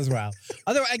Nights as well.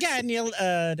 Although, again, Neil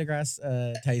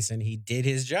deGrasse Tyson, he did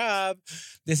his job.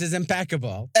 This is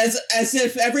impeccable. As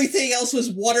if everything else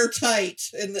was watertight.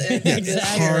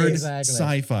 Hard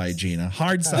sci-fi, Gina.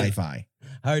 Hard sci-fi.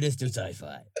 Hardest of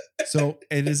sci-fi. So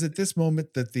it is at this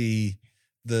moment that the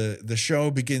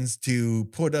show begins to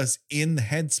put us in the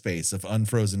headspace of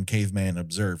Unfrozen Caveman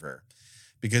Observer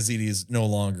because he is no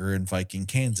longer in Viking,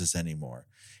 Kansas anymore.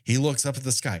 He looks up at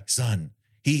the sky, sun.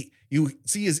 You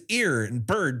see his ear and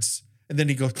birds, and then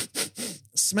he goes,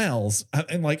 smells.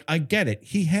 And like, I get it.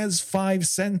 He has 5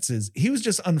 senses. He was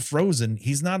just unfrozen.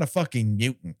 He's not a fucking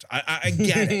mutant. I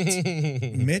get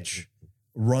it. Mitch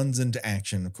runs into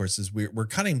action, of course, as we're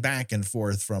cutting back and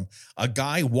forth from a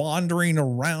guy wandering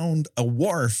around a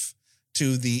wharf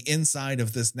to the inside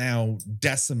of this now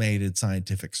decimated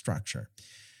scientific structure.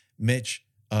 Mitch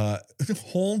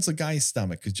holds a guy's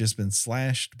stomach who's just been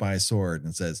slashed by a sword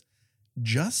and says,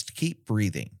 just keep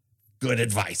breathing. Good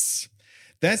advice.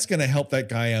 That's going to help that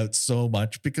guy out so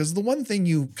much because the one thing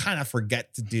you kind of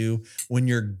forget to do when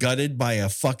you're gutted by a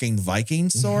fucking Viking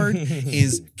sword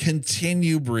is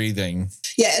continue breathing.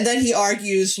 Yeah, and then he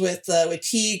argues with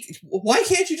Teague, why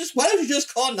don't you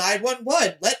just call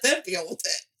 911? Let them deal with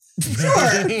it.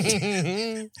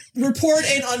 Sure. Report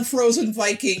an unfrozen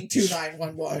Viking to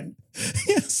 911.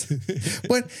 Yes.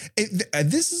 But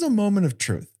this is a moment of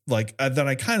truth that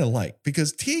I kind of like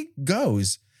because Teague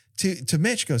goes to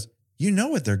Mitch, goes, you know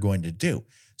what they're going to do.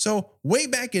 So way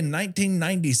back in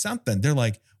 1990 something, they're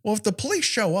like, well, if the police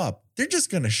show up, they're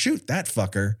just going to shoot that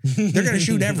fucker. They're going to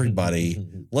shoot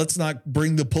everybody. Let's not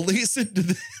bring the police into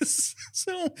this.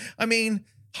 So, I mean,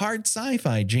 hard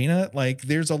sci-fi, Gina. Like,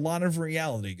 there's a lot of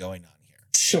reality going on here.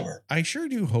 Sure. I sure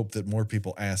do hope that more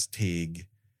people ask Teague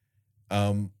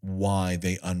why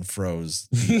they unfroze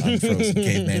the Unfrozen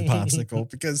Caveman popsicle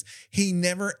because he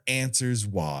never answers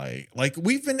why. Like,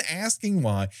 we've been asking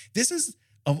why. This is,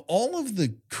 of all of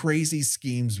the crazy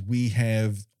schemes we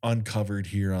have uncovered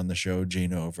here on the show,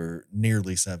 Gina, over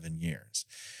nearly 7 years,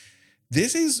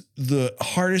 this is the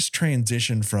hardest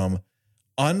transition from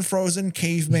Unfrozen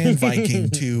Caveman Viking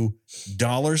to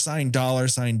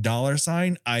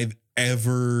 $$ I've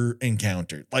ever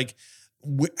encountered. Like,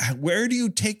 where do you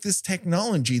take this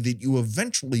technology that you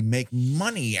eventually make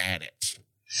money at it?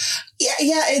 Yeah,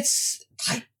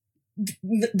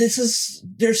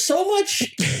 there's so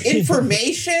much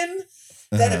information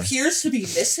that appears to be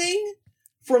missing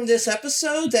from this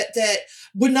episode that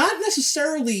would not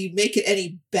necessarily make it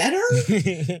any better,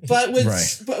 but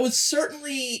would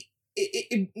certainly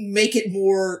make it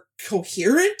more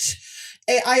coherent.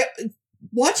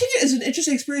 Watching it is an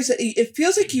interesting experience. It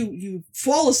feels like you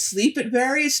fall asleep at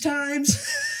various times,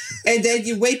 and then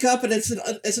you wake up and it's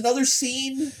another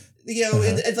scene. And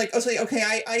it's like,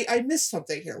 okay, I missed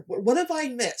something here. What have I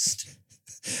missed?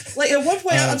 Like at one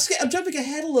point, I'm jumping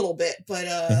ahead a little bit, but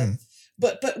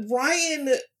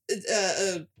Ryan,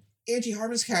 Angie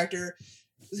Harmon's character,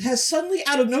 has suddenly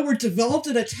out of nowhere developed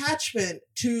an attachment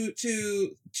to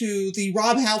the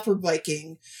Rob Halford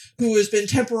Viking who has been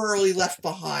temporarily left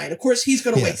behind. Of course, he's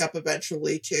going to wake up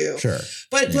eventually too. Sure.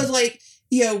 But like,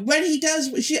 when he does,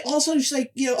 she's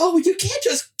like, oh, you can't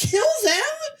just kill them.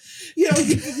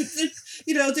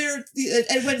 They're,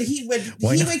 and when he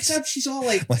wakes up, she's all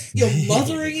like,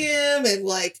 mothering him and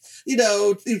like,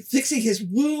 fixing his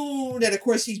wound. And of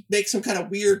course he makes some kind of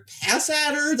weird pass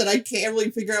at her that I can't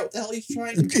really figure out what the hell he's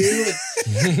trying to do.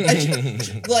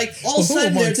 And like all of a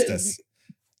sudden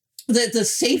the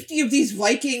safety of these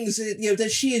Vikings,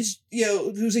 that she is,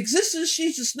 whose existence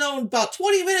she's just known about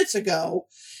 20 minutes ago,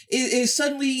 is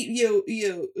suddenly,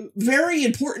 very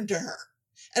important to her.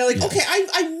 And I'm like, okay,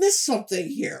 I missed something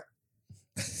here.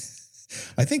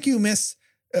 I think you miss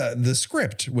the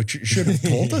script, which should have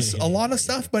told us a lot of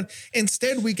stuff, but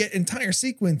instead we get entire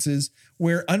sequences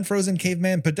where Unfrozen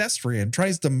Caveman Pedestrian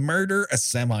tries to murder a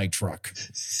semi-truck.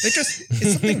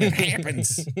 It's something that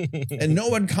happens, and no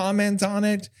one comments on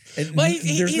it. And well,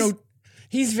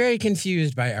 he's very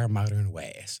confused by our modern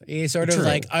ways. He's sort of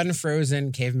like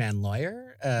Unfrozen Caveman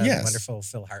Lawyer, wonderful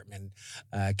Phil Hartman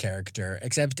character,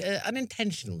 except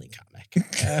unintentionally comic,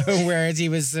 whereas he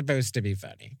was supposed to be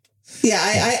funny. Yeah,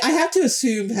 I have to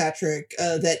assume, Patrick,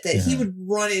 that he would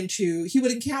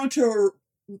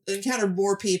encounter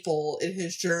more people in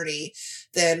his journey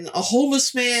than a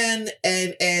homeless man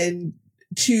and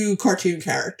two cartoon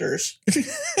characters.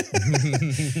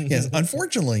 Yes,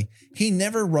 unfortunately, he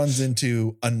never runs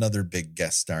into another big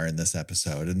guest star in this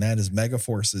episode, and that is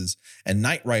Megaforce's and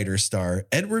Knight Rider star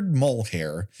Edward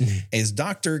Mulhare as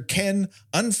Dr. Ken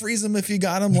Unfreeze him if you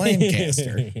got him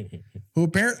Lancaster, who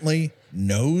apparently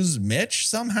knows Mitch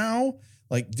somehow.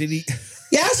 Like, did he?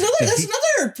 Yeah, that's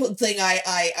another thing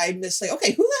I missed. Like,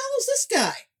 okay, who the hell is this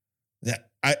guy? Yeah,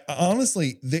 I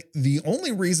honestly, the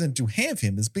only reason to have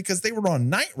him is because they were on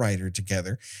Knight Rider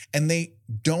together, and they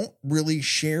don't really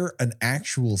share an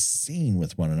actual scene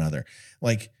with one another.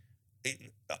 Like,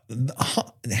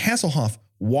 Hasselhoff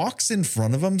walks in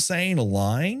front of him saying a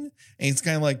line, and he's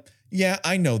kind of like, "Yeah,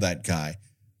 I know that guy.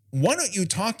 Why don't you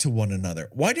talk to one another?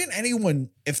 Why didn't anyone,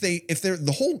 if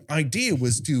the whole idea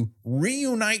was to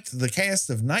reunite the cast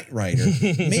of Knight Rider,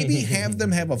 maybe have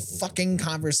them have a fucking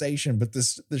conversation?" But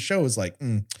the show is like,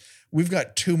 we've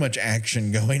got too much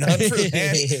action going on for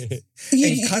that.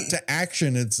 And cut to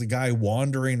action, it's the guy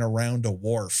wandering around a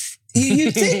wharf.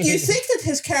 You think that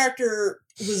his character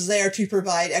was there to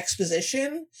provide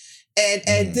exposition,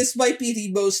 and this might be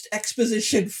the most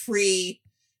exposition-free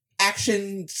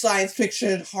action, science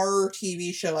fiction, horror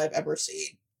TV show I've ever seen.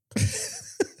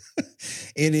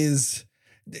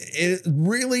 It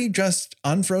really just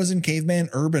Unfrozen Caveman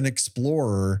Urban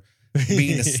Explorer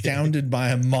being astounded by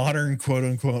a modern quote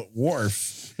unquote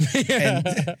wharf.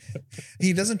 And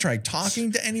he doesn't try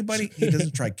talking to anybody. He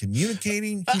doesn't try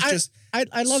communicating. He's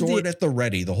I love sword at the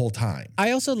ready the whole time.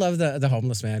 I also love the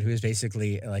homeless man who is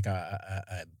basically like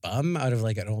a bum out of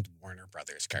like an old Warner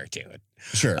Brothers cartoon.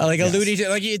 Sure. Alluding to,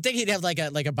 like, you'd think he'd have like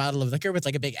a bottle of liquor with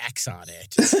like a big X on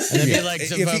it. And it'd be like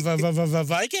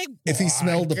Viking. If he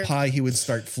smelled a pie, he would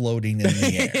start floating in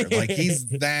the air. Like, he's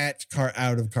that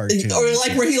out of cartoon. Or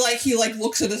like where he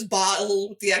looks at his bottle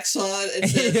with the X on and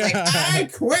says like, "I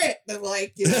quit," and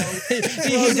like, he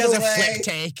does a flip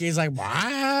take. He's like,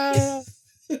 wow.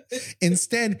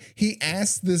 Instead, he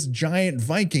asked this giant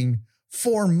Viking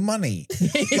for money.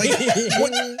 Like,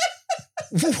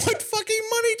 what fucking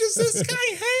money does this guy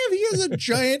have? He has a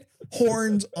giant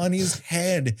horns on his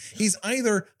head. He's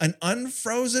either an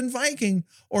unfrozen Viking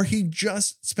or he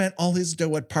just spent all his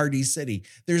dough at Party City.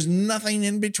 There's nothing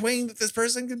in between that this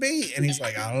person could be. And he's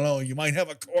like, I don't know, you might have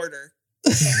a quarter.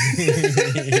 So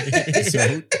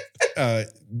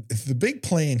the big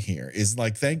plan here is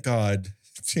like, thank God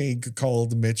Jake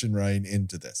called Mitch and Ryan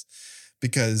into this,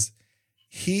 because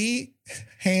he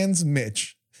hands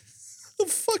Mitch a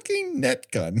fucking net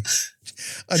gun.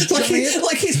 Like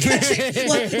he's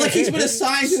been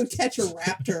assigned to catch a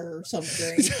raptor or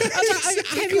something.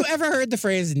 Have you ever heard the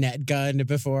phrase net gun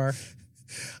before?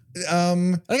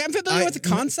 I'm familiar with the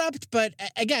concept, but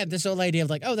again, this whole idea of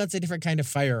like, oh, that's a different kind of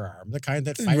firearm, the kind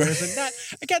that fires a net.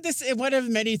 Again, this is one of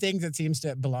many things that seems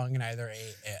to belong in either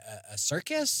a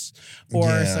circus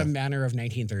or some manner of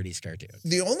 1930s cartoon.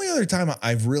 The only other time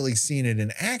I've really seen it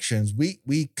in actions,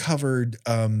 we covered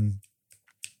the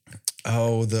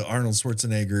Arnold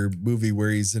Schwarzenegger movie where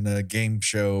he's in a game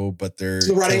show, but they're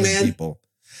The Running Man. People.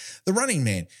 The Running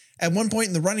Man. At one point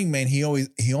in The Running Man, he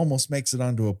almost makes it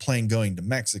onto a plane going to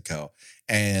Mexico,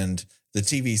 and the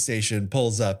TV station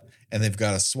pulls up and they've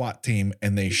got a SWAT team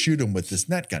and they shoot him with this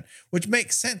net gun, which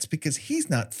makes sense because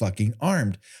he's not fucking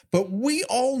armed. But we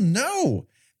all know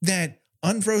that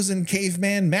Unfrozen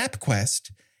Caveman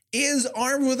MapQuest is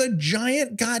armed with a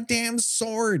giant goddamn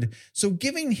sword. So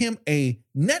giving him a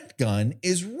net gun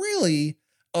is really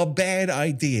a bad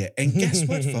idea. And guess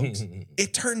what, folks?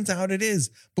 It turns out it is.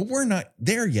 But we're not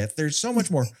there yet. There's so much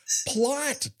more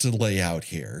plot to lay out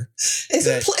here. Is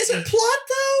it plot,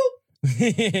 though?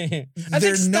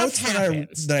 There's notes that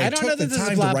I took the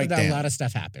time to write down. A lot of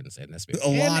stuff happens in this movie. A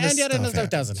lot of stuff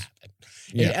doesn't happen.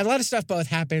 Yeah. A lot of stuff both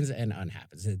happens and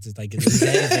unhappens. It's like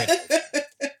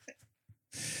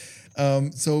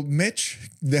So Mitch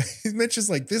is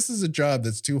like, this is a job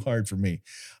that's too hard for me.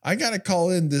 I got to call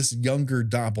in this younger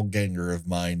doppelganger of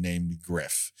mine named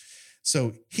Griff.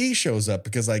 So he shows up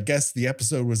because I guess the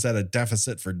episode was at a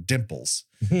deficit for dimples.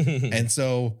 And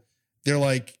so they're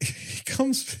like, he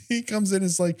comes in,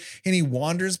 it's like, and he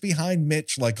wanders behind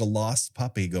Mitch like a lost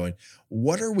puppy going,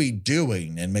 what are we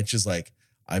doing? And Mitch is like,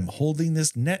 I'm holding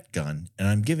this net gun and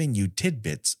I'm giving you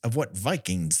tidbits of what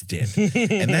Vikings did.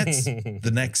 And that's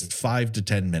the next 5 to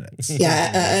 10 minutes.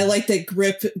 Yeah, I like that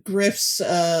Griff's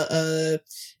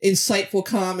insightful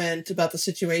comment about the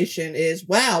situation is,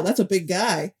 wow, that's a big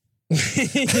guy. I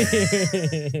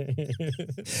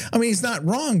mean, he's not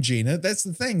wrong, Gina. That's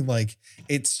the thing. Like,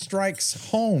 it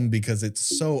strikes home because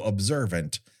it's so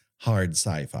observant. Hard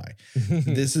sci-fi.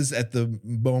 This is at the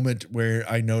moment where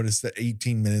I noticed that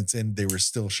 18 minutes in, they were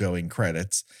still showing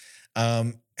credits.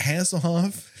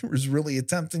 Hasselhoff was really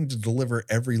attempting to deliver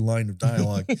every line of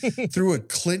dialogue through a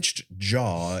clenched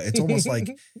jaw. It's almost like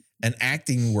an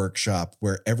acting workshop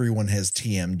where everyone has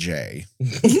TMJ.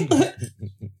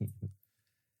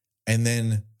 And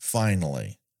then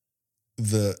finally,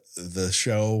 the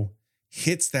show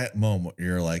hits that moment where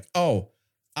you're like, oh,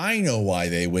 I know why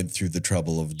they went through the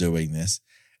trouble of doing this.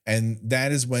 And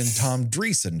that is when Tom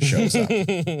Dreesen shows up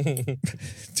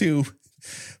to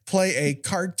play a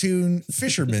cartoon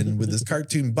fisherman with his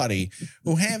cartoon buddy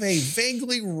who have a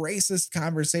vaguely racist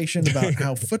conversation about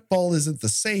how football isn't the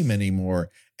same anymore.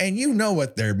 And you know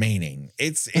what they're meaning.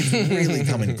 It's really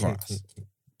coming across.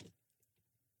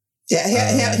 Yeah,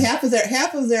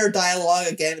 half of their dialogue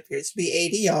again appears to be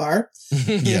ADR,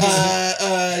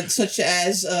 yes. Such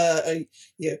as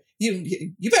you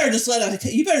better just let him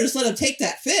take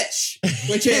that fish,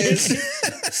 which is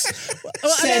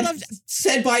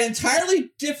said by an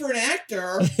entirely different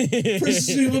actor,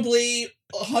 presumably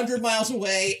 100 miles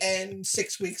away and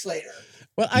 6 weeks later.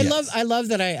 Well, I love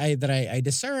that I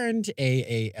discerned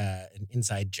an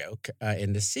inside joke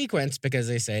in this sequence because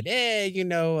they said, hey, you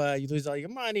lose all your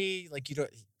money. Like, you don't,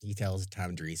 he tells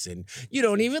Tom Dreesen, you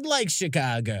don't even like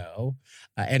Chicago.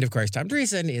 And of course, Tom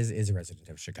Dreesen is a resident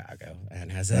of Chicago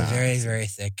and has a very, very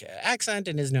thick accent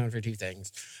and is known for two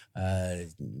things.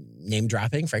 Name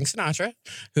dropping Frank Sinatra,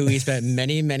 who he spent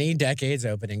many, many decades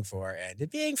opening for, and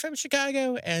being from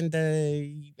Chicago and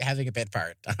having a bit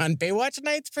part on Baywatch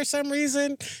nights for some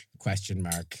reason. Question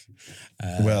mark.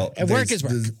 Well, work is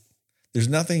work. There's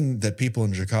nothing that people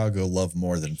in Chicago love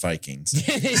more than Vikings.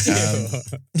 It's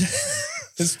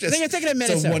just, I think it's a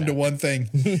Minnesota. It's a 1-to-1 thing.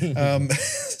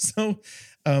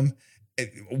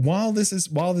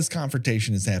 While this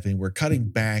confrontation is happening, we're cutting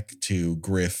back to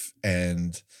Griff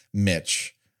and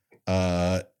Mitch.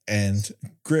 And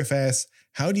Griff asks,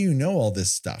 how do you know all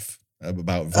this stuff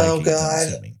about Vikings? Oh,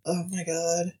 God. Oh, my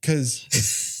God.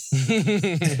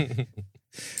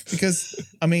 Because,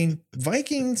 I mean,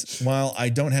 Vikings, while I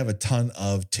don't have a ton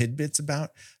of tidbits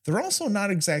about, they're also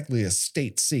not exactly a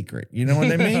state secret. You know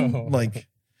what I mean? Like,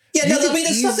 yeah, no, I mean,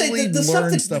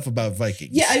 the stuff about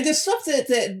Vikings. Yeah, the stuff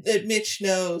that Mitch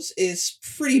knows is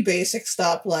pretty basic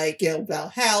stuff, like,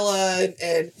 Valhalla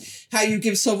and how you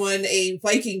give someone a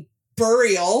Viking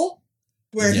burial,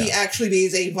 where he actually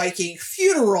means a Viking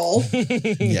funeral.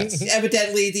 Yes.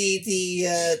 Evidently,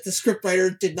 the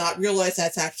scriptwriter did not realize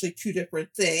that's actually two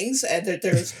different things, and that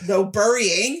there's no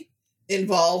burying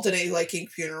involved in a Viking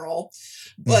funeral.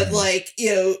 But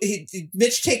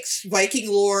Mitch takes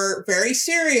Viking lore very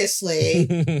seriously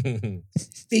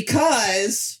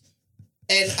because,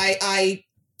 and I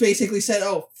basically said,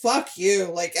 "Oh, fuck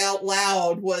you!" like out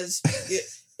loud, was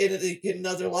in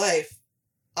another life,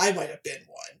 I might have been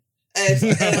one. And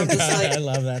I'm just like, I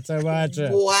love that so much.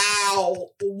 Wow.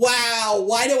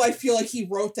 Why do I feel like he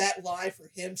wrote that line for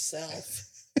himself?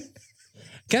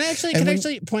 Can I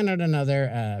actually point out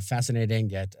another fascinating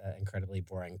yet incredibly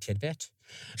boring tidbit?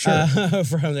 Sure.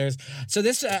 From theirs. So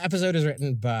this episode is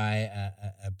written by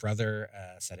a brother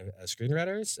set of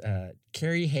screenwriters,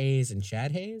 Carrie Hayes and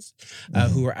Chad Hayes,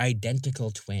 who are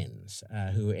identical twins,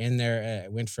 who in there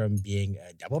went from being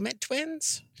double-mint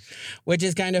twins, which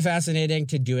is kind of fascinating,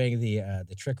 to doing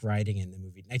the trick writing in the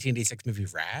 1986 movie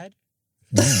Rad.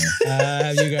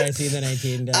 Have you guys seen the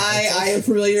 19? I am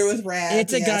familiar with Rad.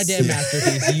 It's a goddamn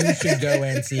masterpiece. You should go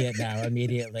and see it now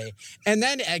immediately. And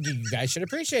then you guys should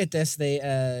appreciate this.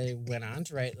 They went on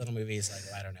to write little movies like,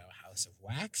 I don't know, House of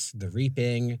Wax, The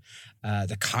Reaping,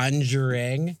 The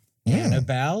Conjuring,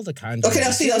 Annabelle, The Conjuring. Okay,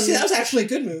 now see, that was actually a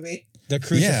good movie. The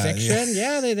Crucifixion.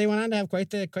 Yeah, they went on to have quite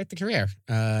the career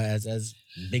as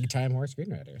big time horror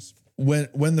screenwriters.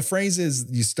 When the phrase is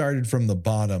you started from the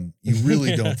bottom, you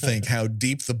really don't think how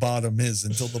deep the bottom is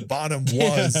until the bottom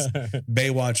was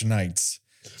Baywatch Nights.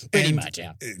 Pretty And much,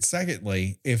 yeah.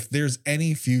 Secondly, if there's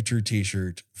any future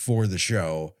t-shirt for the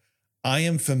show, I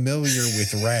am familiar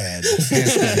with Rad.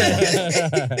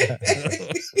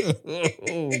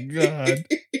 Oh, God.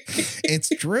 It's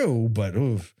true, but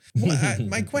oof.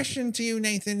 My question to you,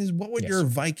 Nathan, is what would your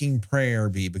Viking prayer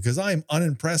be? Because I'm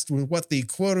unimpressed with what the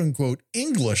quote unquote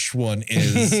English one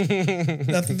is.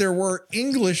 Not that there were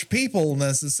English people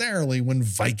necessarily when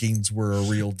Vikings were a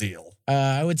real deal.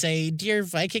 I would say, dear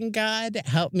Viking God,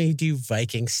 help me do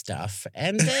Viking stuff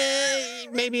and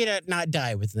maybe not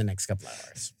die within the next couple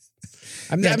hours.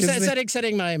 I'm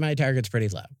setting my targets pretty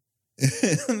low.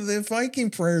 The Viking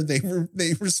prayer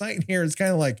they recite here is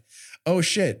kind of like, oh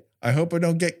shit, I hope I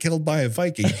don't get killed by a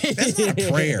Viking. That's not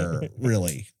a prayer,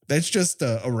 really. That's just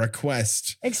a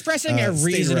request. Expressing a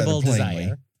reasonable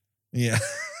desire. Yeah.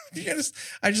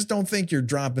 I just don't think you're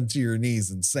dropping to your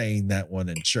knees and saying that one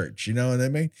in church. You know what I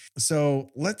mean? So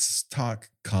let's talk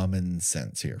common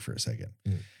sense here for a second.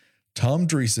 Tom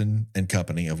Dreesen and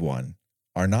company of one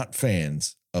are not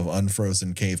fans of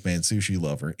unfrozen caveman sushi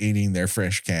lover eating their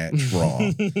fresh catch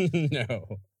raw.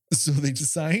 No. So they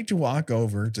decide to walk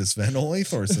over to Sven Ole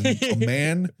Thorsen, a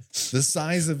man the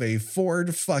size of a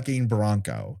Ford fucking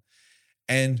Bronco,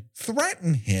 and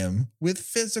threaten him with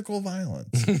physical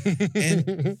violence.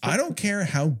 And I don't care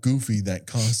how goofy that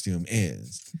costume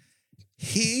is.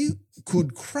 He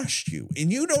could crush you.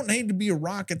 And you don't need to be a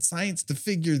rocket science to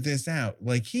figure this out.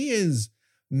 Like, he is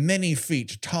many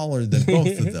feet taller than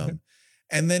both of them.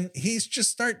 And then he just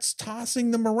starts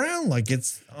tossing them around like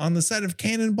it's on the set of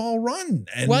Cannonball Run.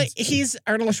 And well, he's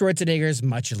Arnold Schwarzenegger's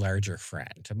much larger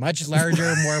friend, much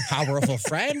larger, more powerful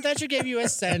friend. That should give you a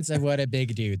sense of what a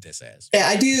big dude this is. Yeah,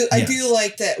 I do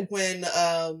like that when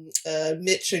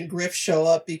Mitch and Griff show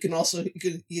up. You can also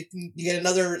you get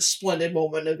another splendid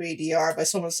moment of ADR by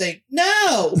someone saying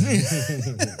no.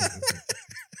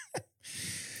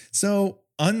 So.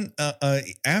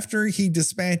 After he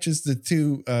dispatches the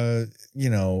two, and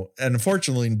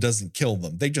unfortunately doesn't kill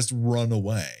them, they just run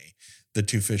away. The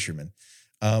two fishermen,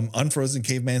 unfrozen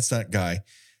caveman stunt guy,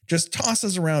 just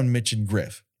tosses around Mitch and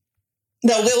Griff.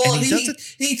 No, well,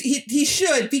 he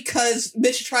should, because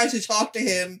Mitch tries to talk to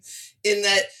him in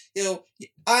that,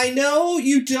 I know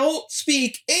you don't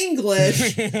speak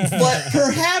English, but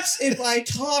perhaps if I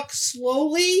talk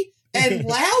slowly and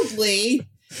loudly,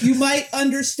 you might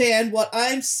understand what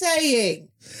I'm saying.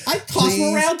 I toss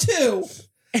him around too.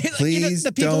 Please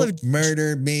don't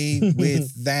murder me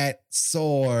with that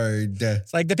sword.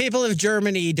 It's like the people of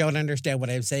Germany don't understand what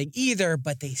I'm saying either,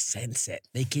 but they sense it.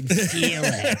 They can feel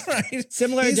it. Right.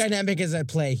 Similar dynamic is at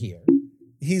play here.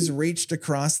 He's reached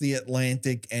across the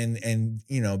Atlantic and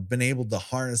been able to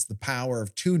harness the power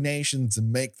of two nations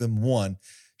and make them one.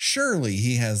 Surely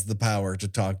he has the power to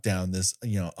talk down this,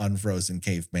 unfrozen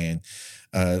caveman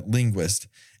linguist.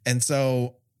 And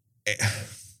so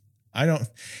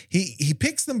he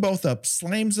picks them both up,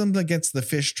 slams them against the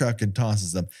fish truck and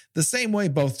tosses them the same way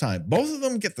both times. Both of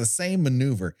them get the same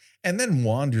maneuver and then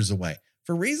wanders away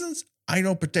for reasons I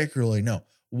don't particularly know.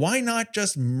 Why not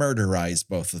just murderize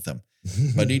both of them?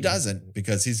 But he doesn't,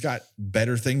 because he's got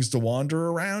better things to wander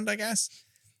around, I guess.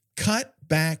 Cut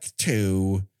back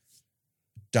to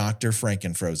Dr.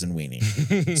 Frankenfrozen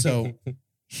Weenie. So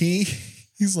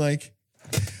he's like,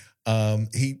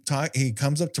 he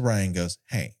comes up to Ryan and goes,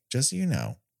 hey, just so you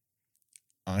know,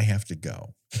 I have to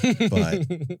go, but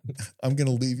I'm going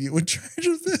to leave you in charge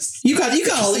of this. You got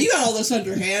all this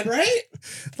underhand, right?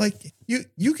 Like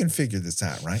you can figure this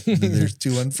out, right? There's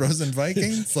two unfrozen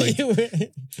Vikings. Like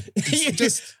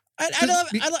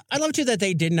I love too that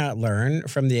they did not learn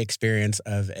from the experience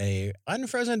of a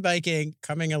unfrozen Viking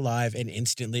coming alive and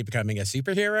instantly becoming a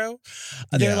superhero.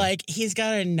 They're like, he's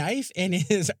got a knife in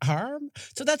his arm,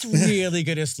 so that's really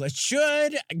good.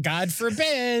 Should, God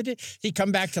forbid, he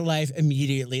come back to life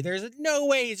immediately? There's no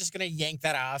way he's just going to yank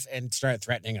that off and start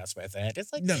threatening us with it.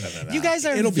 It's like, no. You guys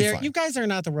are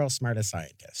not the world's smartest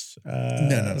scientists.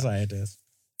 Scientists.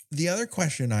 The other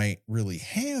question I really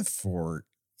have for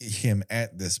him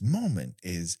at this moment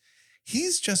is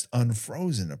he's just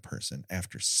unfrozen a person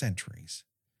after centuries.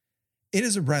 It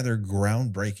is a rather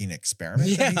groundbreaking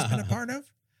experiment that he's been a part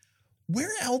of.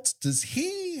 Where else does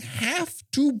he have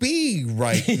to be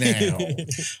right now?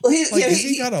 Well, has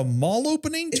he got a mall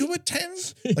opening to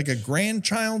attend? Like a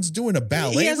grandchild's doing a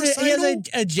ballet recital? He has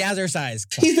a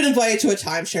jazzercise. He's been invited to a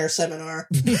timeshare seminar.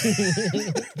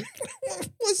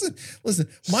 Listen,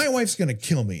 my wife's going to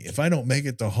kill me if I don't make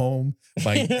it to home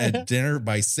at dinner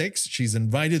by 6. She's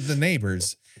invited the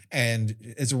neighbors and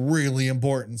it's really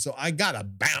important. So I got to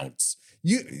bounce.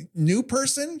 New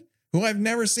person who I've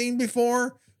never seen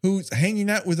before, who's hanging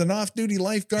out with an off-duty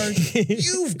lifeguard.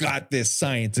 You've got this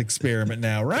science experiment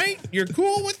now, right? You're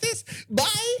cool with this? Bye.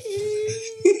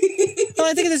 Well,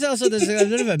 I think there's a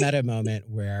bit of a meta moment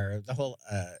where the whole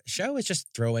show is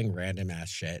just throwing random ass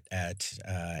shit at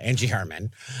Angie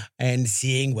Harmon and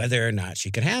seeing whether or not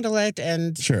she could handle it.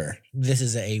 And Sure. this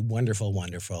is a wonderful,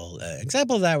 wonderful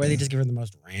example of that, where they just give her the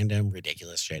most random,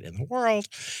 ridiculous shit in the world.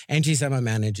 And she somehow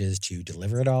manages to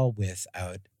deliver it all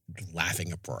without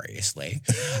laughing uproariously.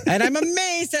 And I'm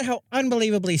amazed at how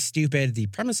unbelievably stupid the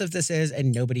premise of this is,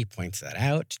 and nobody points that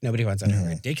out. Nobody points out how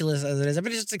ridiculous it is.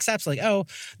 Everybody just accepts, like, oh,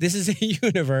 this is a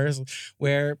universe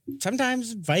where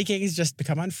sometimes Vikings just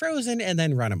become unfrozen and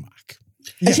then run amok.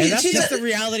 Yeah, and that's just the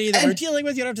reality that we're dealing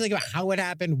with. You don't have to think about how it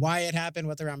happened, why it happened,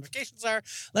 what the ramifications are.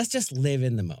 Let's just live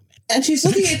in the moment. And she's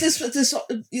looking at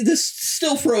this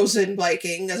still frozen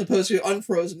Viking as opposed to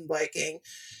unfrozen Viking.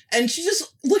 And she's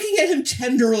just looking at him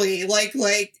tenderly, like,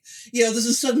 this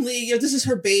is suddenly, this is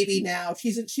her baby now.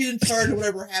 She's in charge of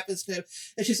whatever happens to him.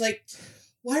 And she's like,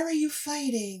 why are you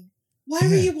fighting? Why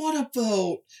do you want a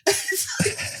boat? It's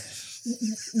like,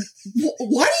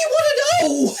 why do you want to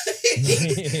know?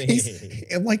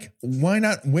 He's like, why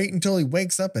not wait until he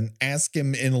wakes up and ask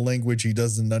him in a language he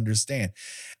doesn't understand?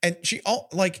 And she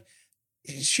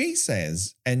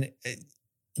says, and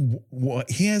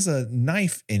he has a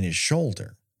knife in his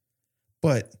shoulder.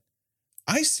 But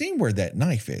I see where that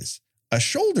knife is. A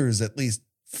shoulder is at least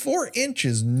 4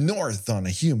 inches north on a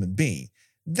human being.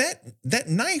 That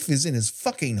knife is in his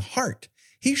fucking heart.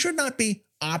 He should not be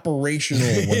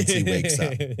operational once he wakes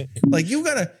up. Like, you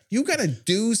gotta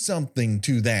do something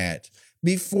to that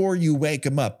before you wake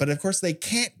him up. But of course they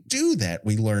can't do that.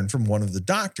 We learned from one of the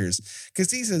doctors, because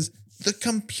he says the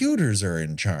computers are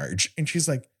in charge. And she's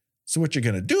like, so what you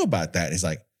gonna do about that? He's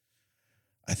like,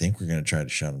 I think we're going to try to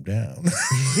shut him down.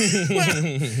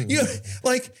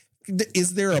 Well,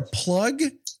 is there a plug?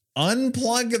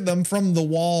 Unplug them from the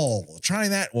wall. Try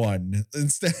that one.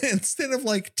 Instead of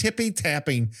like tippy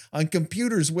tapping on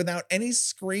computers without any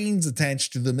screens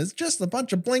attached to them, it's just a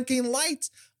bunch of blinking lights.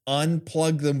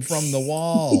 Unplug them from the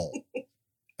wall.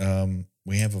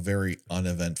 We have a very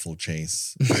uneventful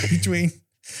chase between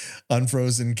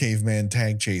Unfrozen Caveman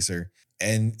Tag Chaser,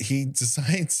 and he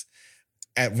decides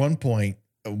at one point,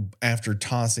 after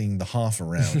tossing the Hoff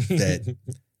around, that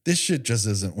this shit just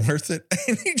isn't worth it.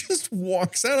 And he just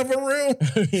walks out of a room.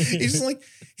 He's just like,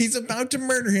 he's about to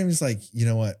murder him. He's like, you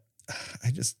know what?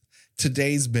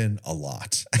 Today's been a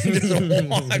lot. And just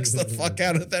walks the fuck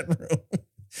out of that room.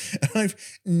 And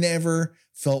I've never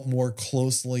felt more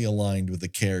closely aligned with the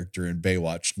character in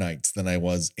Baywatch Nights than I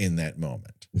was in that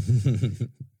moment.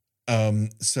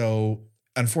 So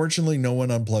unfortunately, no one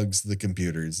unplugs the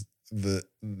computers.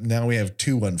 Now we have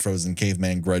 2 unfrozen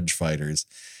caveman grudge fighters.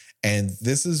 And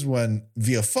this is when,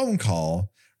 via phone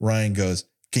call, Ryan goes,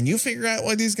 can you figure out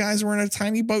why these guys were in a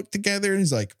tiny boat together? And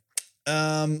he's like,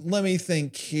 let me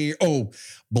think here. Oh,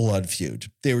 blood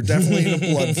feud. They were definitely in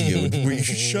a blood feud where you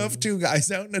shove 2 guys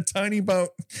out in a tiny boat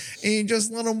and you just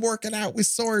let them work it out with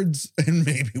swords, and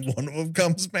maybe one of them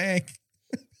comes back.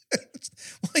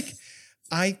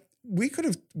 We could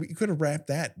have wrapped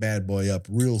that bad boy up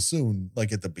real soon,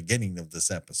 like at the beginning of this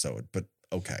episode, but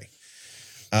okay.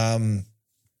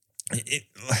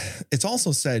 It's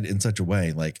also said in such a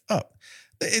way like, oh,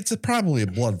 it's probably a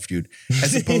blood feud,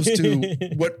 as opposed to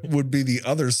what would be the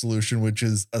other solution, which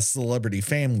is a celebrity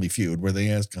family feud where they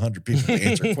ask 100 people to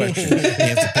answer a question. They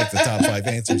have to pick the top 5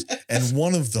 answers. And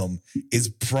one of them is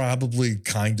probably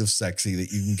kind of sexy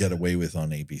that you can get away with on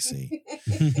ABC.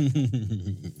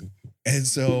 And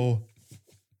so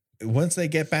once they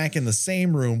get back in the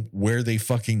same room where they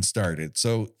fucking started.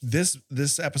 So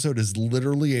this episode is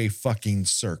literally a fucking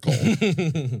circle.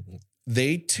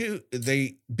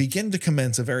 They begin to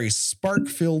commence a very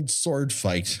spark-filled sword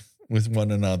fight with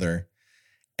one another.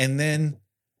 And then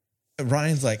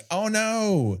Ryan's like, oh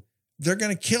no, they're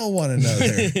going to kill one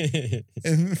another.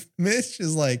 And Mitch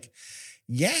is like,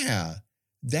 yeah,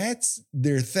 that's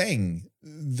their thing.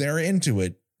 They're into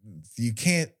it. You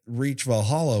can't reach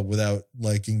Valhalla without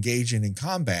like engaging in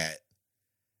combat.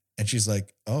 And she's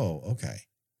like, oh, okay.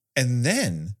 And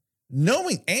then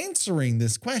answering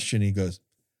this question, he goes,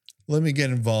 let me get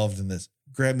involved in this.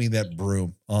 Grab me that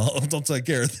broom. I'll take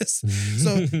care of this.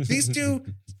 So these 2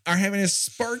 are having a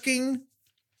sparking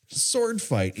sword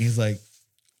fight. He's like,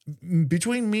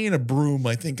 between me and a broom,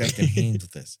 I think I can handle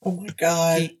this. Oh my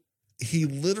God. He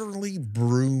literally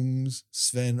brooms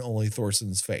Sven Ole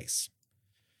Thorsson's face.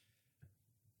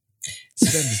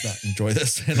 Sven does not enjoy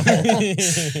this at all.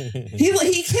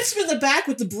 He hits him in the back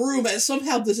with the broom, and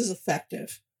somehow this is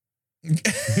effective.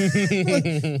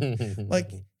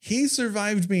 like he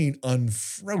survived being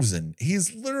unfrozen.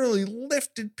 He's literally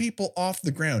lifted people off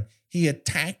the ground. He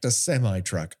attacked a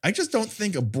semi-truck. I just don't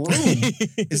think a broom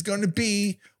is going to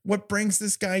be what brings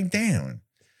this guy down.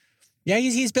 Yeah,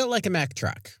 he's built like a Mack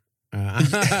truck.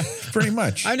 Pretty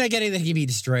much. I'm not getting that he can be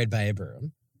destroyed by a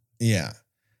broom. Yeah.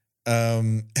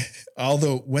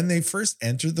 Although when they first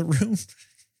enter the room,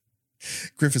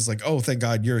 Griff is like, "Oh, thank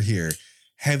God you're here.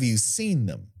 Have you seen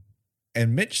them?"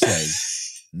 And Mitch says,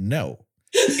 "No.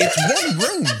 It's one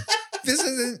room. This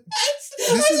isn't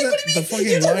the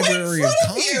fucking Library of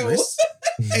Congress."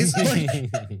 It's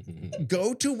like,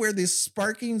 go to where this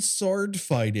sparking sword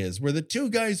fight is, where the two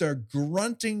guys are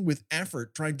grunting with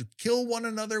effort, trying to kill one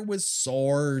another with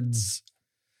swords.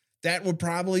 That would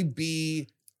probably be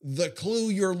the clue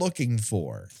you're looking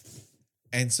for.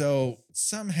 And so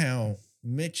somehow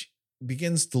Mitch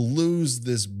begins to lose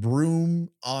this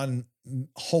broom on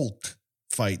Hulk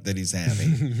fight that he's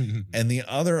having. And the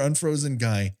other unfrozen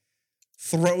guy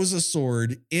throws a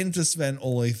sword into Sven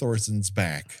Ole Thorsson's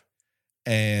back.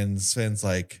 And Sven's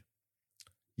like,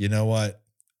 "You know what?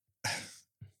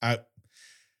 I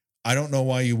don't know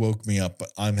why you woke me up,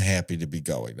 but I'm happy to be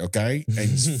going, okay?" And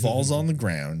he just falls on the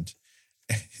ground.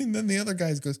 And then the other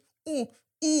guy goes, "Ooh,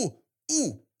 ooh,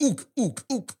 ooh, ook, ook,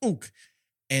 ook, ook."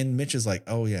 And Mitch is like,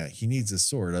 "Oh yeah, he needs his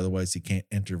sword, otherwise he can't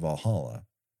enter Valhalla."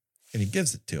 And he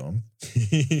gives it to him.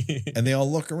 And they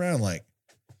all look around like,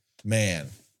 "Man,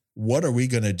 what are we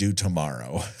going to do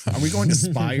tomorrow? Are we going to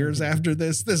Spires after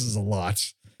this? This is a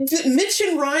lot." Mitch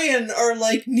and Ryan are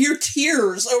like near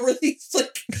tears over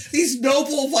these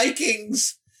noble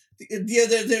Vikings.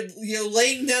 They're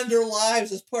laying down their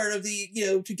lives as part of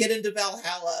the, to get into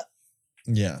Valhalla.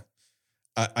 Yeah.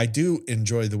 I do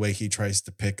enjoy the way he tries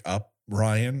to pick up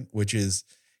Ryan, which is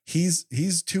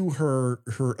he's to her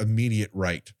immediate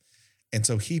right. And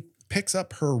so he picks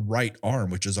up her right arm,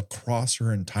 which is across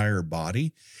her entire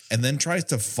body, and then tries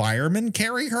to fireman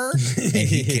carry her. And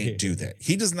he can't do that.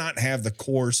 He does not have the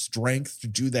core strength to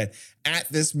do that at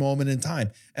this moment in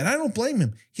time. And I don't blame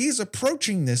him. He's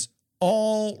approaching this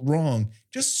all wrong.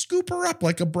 Just scoop her up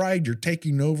like a bride you're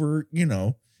taking over,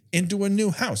 into a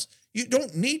new house. You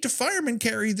don't need to fireman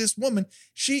carry this woman.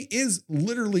 She is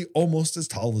literally almost as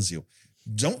tall as you.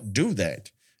 Don't do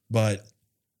that. But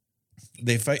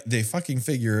they fucking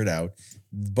figure it out.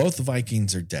 Both the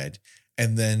Vikings are dead.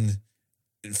 And then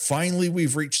finally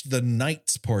we've reached the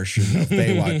Knights portion of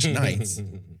Baywatch Nights.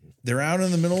 They're out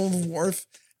in the middle of the wharf,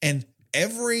 and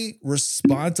every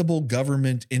responsible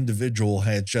government individual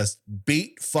had just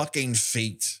beat fucking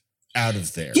feet out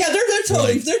of there. Yeah,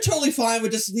 they're totally fine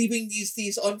with just leaving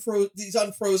these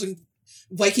unfrozen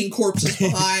Viking corpses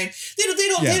behind.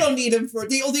 They don't need them for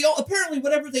they apparently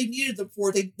whatever they needed them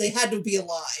for, they had to be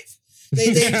alive.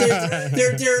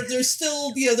 They're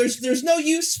still, there's no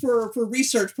use for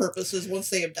research purposes once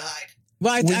they have died.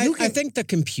 Well, I think the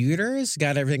computers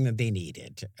got everything that they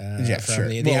needed from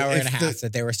the hour and a half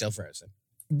that they were still frozen.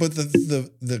 But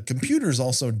the computers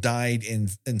also died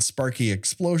in sparky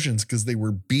explosions because they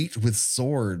were beat with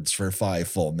swords for 5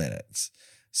 full minutes.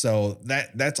 So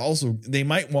that's also, they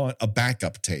might want a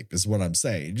backup tape is what I'm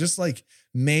saying. Just like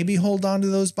maybe hold on to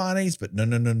those bodies, but no.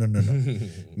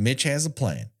 Mitch has a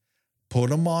plan. Put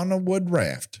them on a wood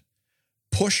raft,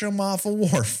 push them off a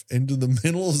wharf into the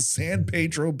middle of San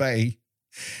Pedro Bay.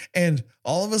 And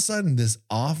all of a sudden, this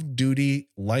off-duty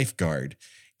lifeguard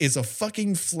is a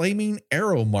fucking flaming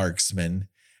arrow marksman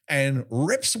and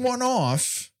rips one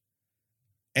off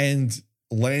and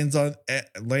lands on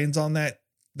that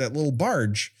little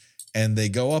barge, and they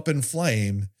go up in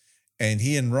flame, and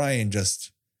he and Ryan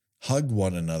just hug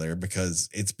one another because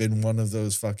it's been one of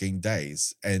those fucking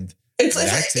days. And it's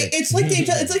like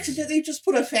they just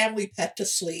put a family pet to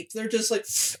sleep. They're just like,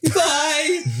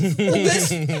 "Bye,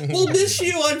 we'll miss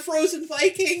you on Frozen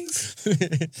Vikings."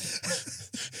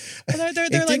 Well,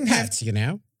 they're like pets,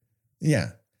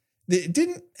 Yeah, it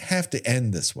didn't have to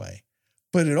end this way,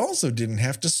 but it also didn't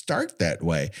have to start that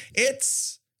way.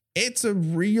 It's a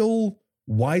real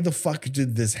why the fuck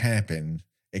did this happen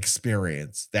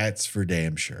experience. That's for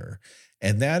damn sure.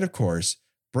 And that, of course,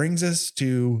 brings us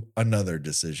to another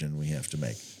decision we have to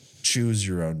make. Choose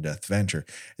your own death venture.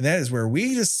 And that is where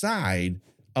we decide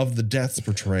of the deaths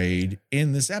portrayed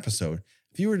in this episode.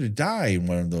 If you were to die in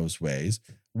one of those ways,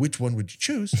 which one would you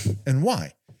choose and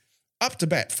why? Up to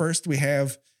bat. First, we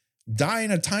have die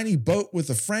in a tiny boat with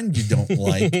a friend you don't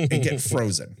like and get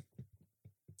frozen.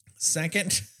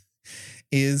 Second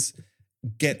is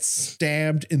get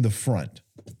stabbed in the front,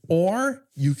 or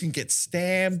you can get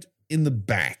stabbed in the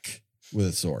back with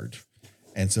a sword.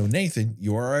 And so, Nathan,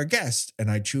 you are our guest,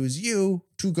 and I choose you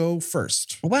to go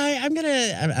first. Well,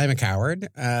 I'm a coward,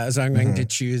 so I'm going to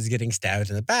choose getting stabbed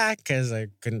in the back because I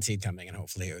couldn't see it coming, and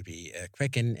hopefully it would be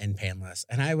quick and painless.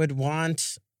 And I would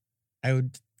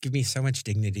give me so much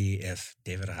dignity if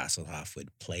David Hasselhoff would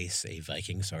place a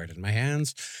Viking sword in my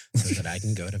hands so that I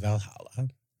can go to Valhalla.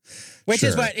 Which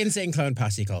is what Insane Clone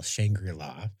Posse calls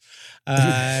Shangri-La, which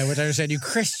I understand you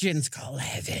Christians call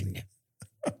heaven.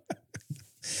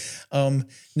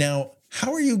 Now,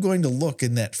 how are you going to look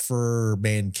in that fur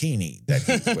mankini that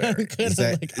he's wearing? Is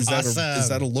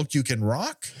that a look you can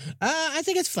rock? I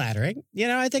think it's flattering.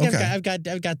 I think I've got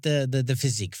the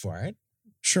physique for it.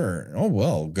 Sure. Oh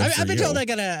well, good for you. I've been told I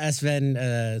got a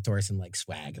Sven Thorson like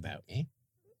swag about me.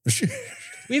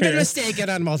 We've been mistaken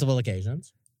on multiple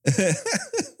occasions.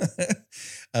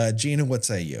 Gina, what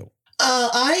say you?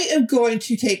 I am going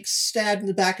to take stabbed in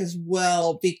the back as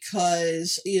well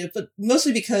because, but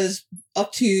mostly because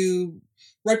up to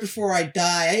right before I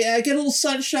die, I get a little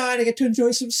sunshine. I get to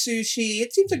enjoy some sushi.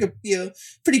 It seems like a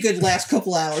pretty good last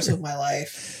couple hours of my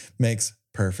life. Makes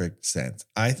perfect sense.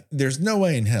 There's no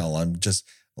way in hell I'm just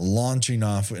launching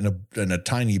off in a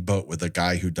tiny boat with a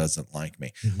guy who doesn't like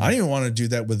me. I don't even want to do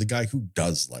that with a guy who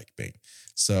does like me.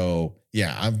 So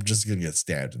yeah, I'm just going to get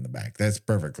stabbed in the back. That's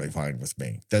perfectly fine with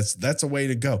me. That's a way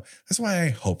to go. That's why I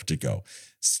hope to go.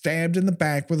 Stabbed in the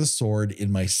back with a sword in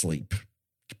my sleep.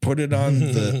 Put it on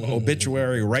the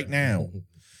obituary right now.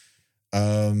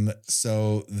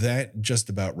 So that just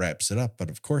about wraps it up. But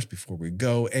of course, before we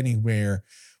go anywhere,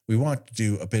 we want to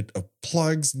do a bit of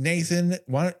plugs. Nathan,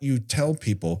 why don't you tell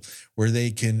people where they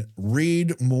can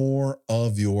read more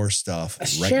of your stuff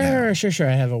right now? Sure.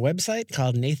 I have a website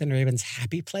called Nathan Rabin's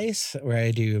Happy Place where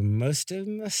I do most of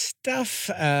my stuff.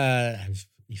 I've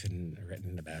even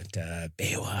written about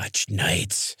Baywatch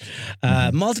nights,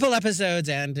 multiple episodes,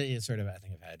 and I think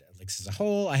I've had links as a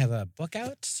whole. I have a book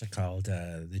out called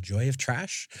The Joy of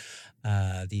Trash,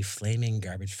 the Flaming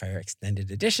Garbage Fire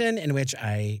Extended Edition, in which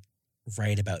I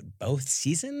write about both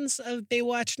seasons of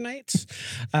Baywatch nights.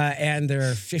 And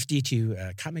there are 52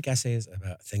 comic essays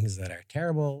about things that are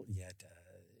terrible, yet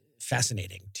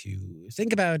fascinating to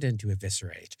think about and to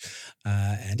eviscerate.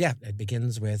 It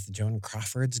begins with Joan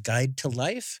Crawford's Guide to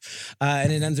Life.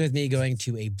 And it ends with me going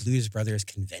to a Blues Brothers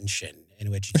convention in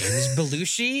which James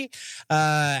Belushi,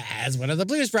 as one of the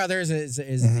Blues Brothers, is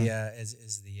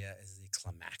the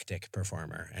climactic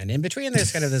performer. And in between,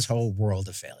 there's kind of this whole world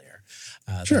of failure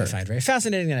that I find very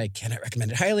fascinating, and I cannot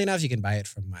recommend it highly enough. You can buy it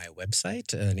from my website,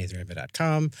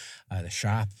 nathanrabin.com. The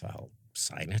shop, I'll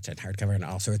sign it and hardcover and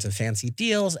all sorts of fancy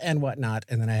deals and whatnot.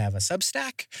 And then I have a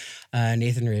Substack,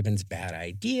 Nathan Rabin's Bad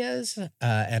Ideas.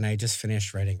 And I just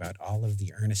finished writing about all of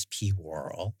the Ernest P.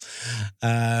 Worrell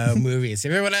movies.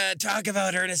 If you want to talk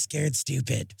about Ernest Scared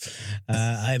Stupid,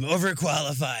 I'm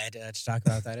overqualified to talk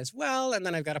about that as well. And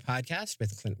then I've got a podcast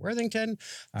with Clint Worthington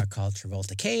called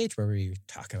Travolta Cage, where we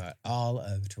talk about all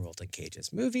of Travolta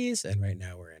Cage's movies. And right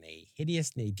now we're in a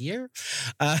hideous nadir.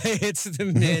 It's the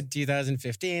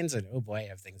mid-2015s, and oh boy,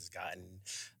 have things gotten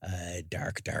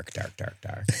dark.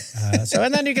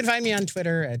 And then you can find me on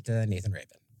Twitter at Nathan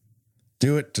Rabin.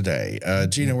 Do it today.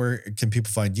 Gina, where can people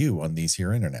find you on these here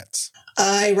internets?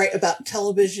 I write about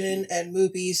television and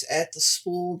movies at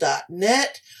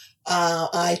thespool.net.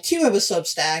 I too have a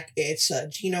Substack. It's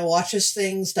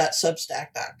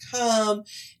GinaWatchesThings.substack.com.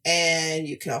 And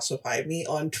you can also find me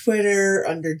on Twitter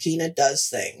under Gina Does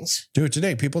Things. Do it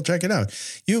today. People, check it out.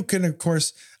 You can, of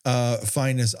course,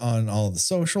 find us on all of the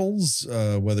socials,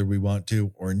 whether we want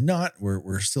to or not.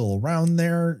 We're still around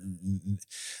there.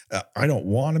 I don't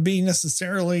want to be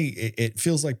necessarily. It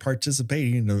feels like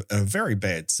participating in a very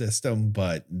bad system,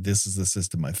 but this is the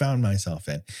system I found myself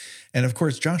in. And of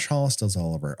course, Josh Hollis does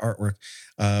all of our artwork,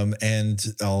 and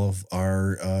all of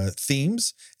our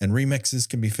themes and remixes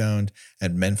can be found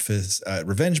at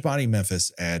Revenge Body Memphis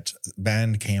at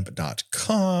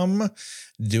bandcamp.com.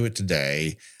 Do it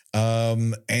today.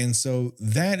 And so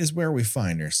that is where we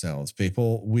find ourselves,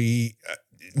 people. We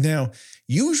now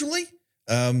usually,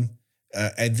 and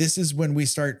this is when we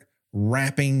start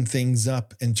wrapping things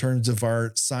up in terms of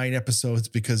our side episodes,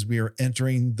 because we are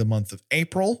entering the month of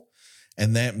April,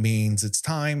 and that means it's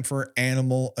time for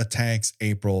Animal Attacks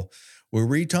April, where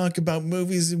we talk about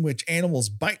movies in which animals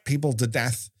bite people to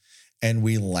death and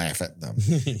we laugh at them.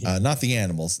 Not the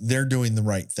animals. They're doing the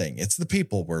right thing. It's the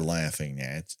people we're laughing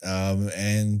at.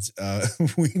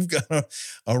 We've got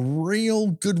a real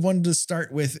good one to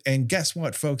start with. And guess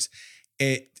what, folks?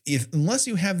 Unless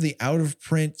you have the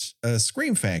out-of-print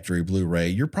Scream Factory Blu-ray,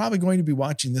 you're probably going to be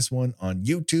watching this one on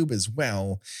YouTube as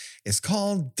well. It's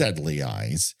called Deadly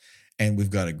Eyes. and we've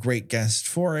got a great guest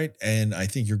for it. And I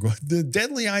think you're going. The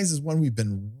Deadly Eyes is one we've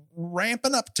been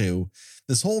ramping up to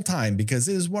this whole time because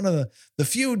it is one of the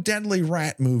few deadly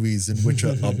rat movies in which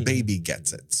a baby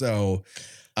gets it. So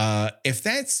if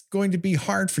that's going to be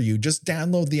hard for you, just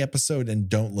download the episode and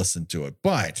don't listen to it.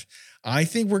 But I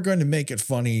think we're going to make it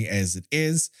funny as it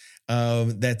is.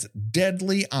 That's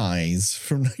Deadly Eyes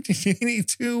from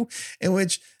 1982, in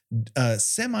which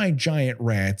semi-giant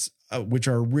rats, which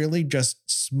are really just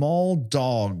small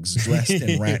dogs dressed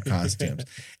in rat costumes.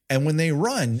 And when they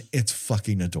run, it's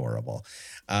fucking adorable.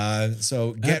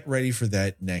 So get ready for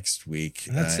that next week.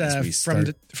 That's from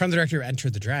the director of Enter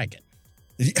the Dragon.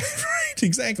 Right,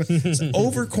 exactly. It's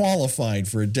overqualified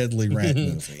for a deadly rat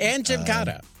movie. And Jim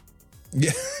Cotta.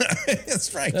 Yeah,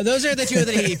 that's right. Those are the two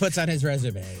that he puts on his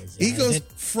resume. He goes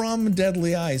from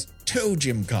Deadly Eyes to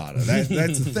Jim Cotta. That's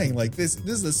the thing. Like this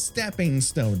is a stepping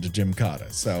stone to Jim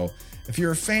Cotta. So if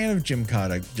you're a fan of Jim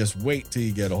Cotta, just wait till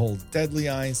you get a hold of Deadly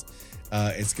Eyes.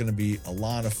 It's going to be a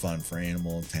lot of fun for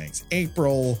Animal Tanks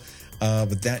April.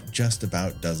 But that just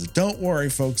about does it. Don't worry,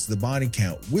 folks. The body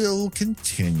count will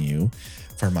continue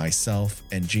for myself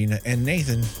and Gina and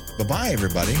Nathan. Bye-bye,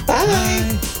 everybody.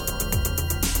 Bye.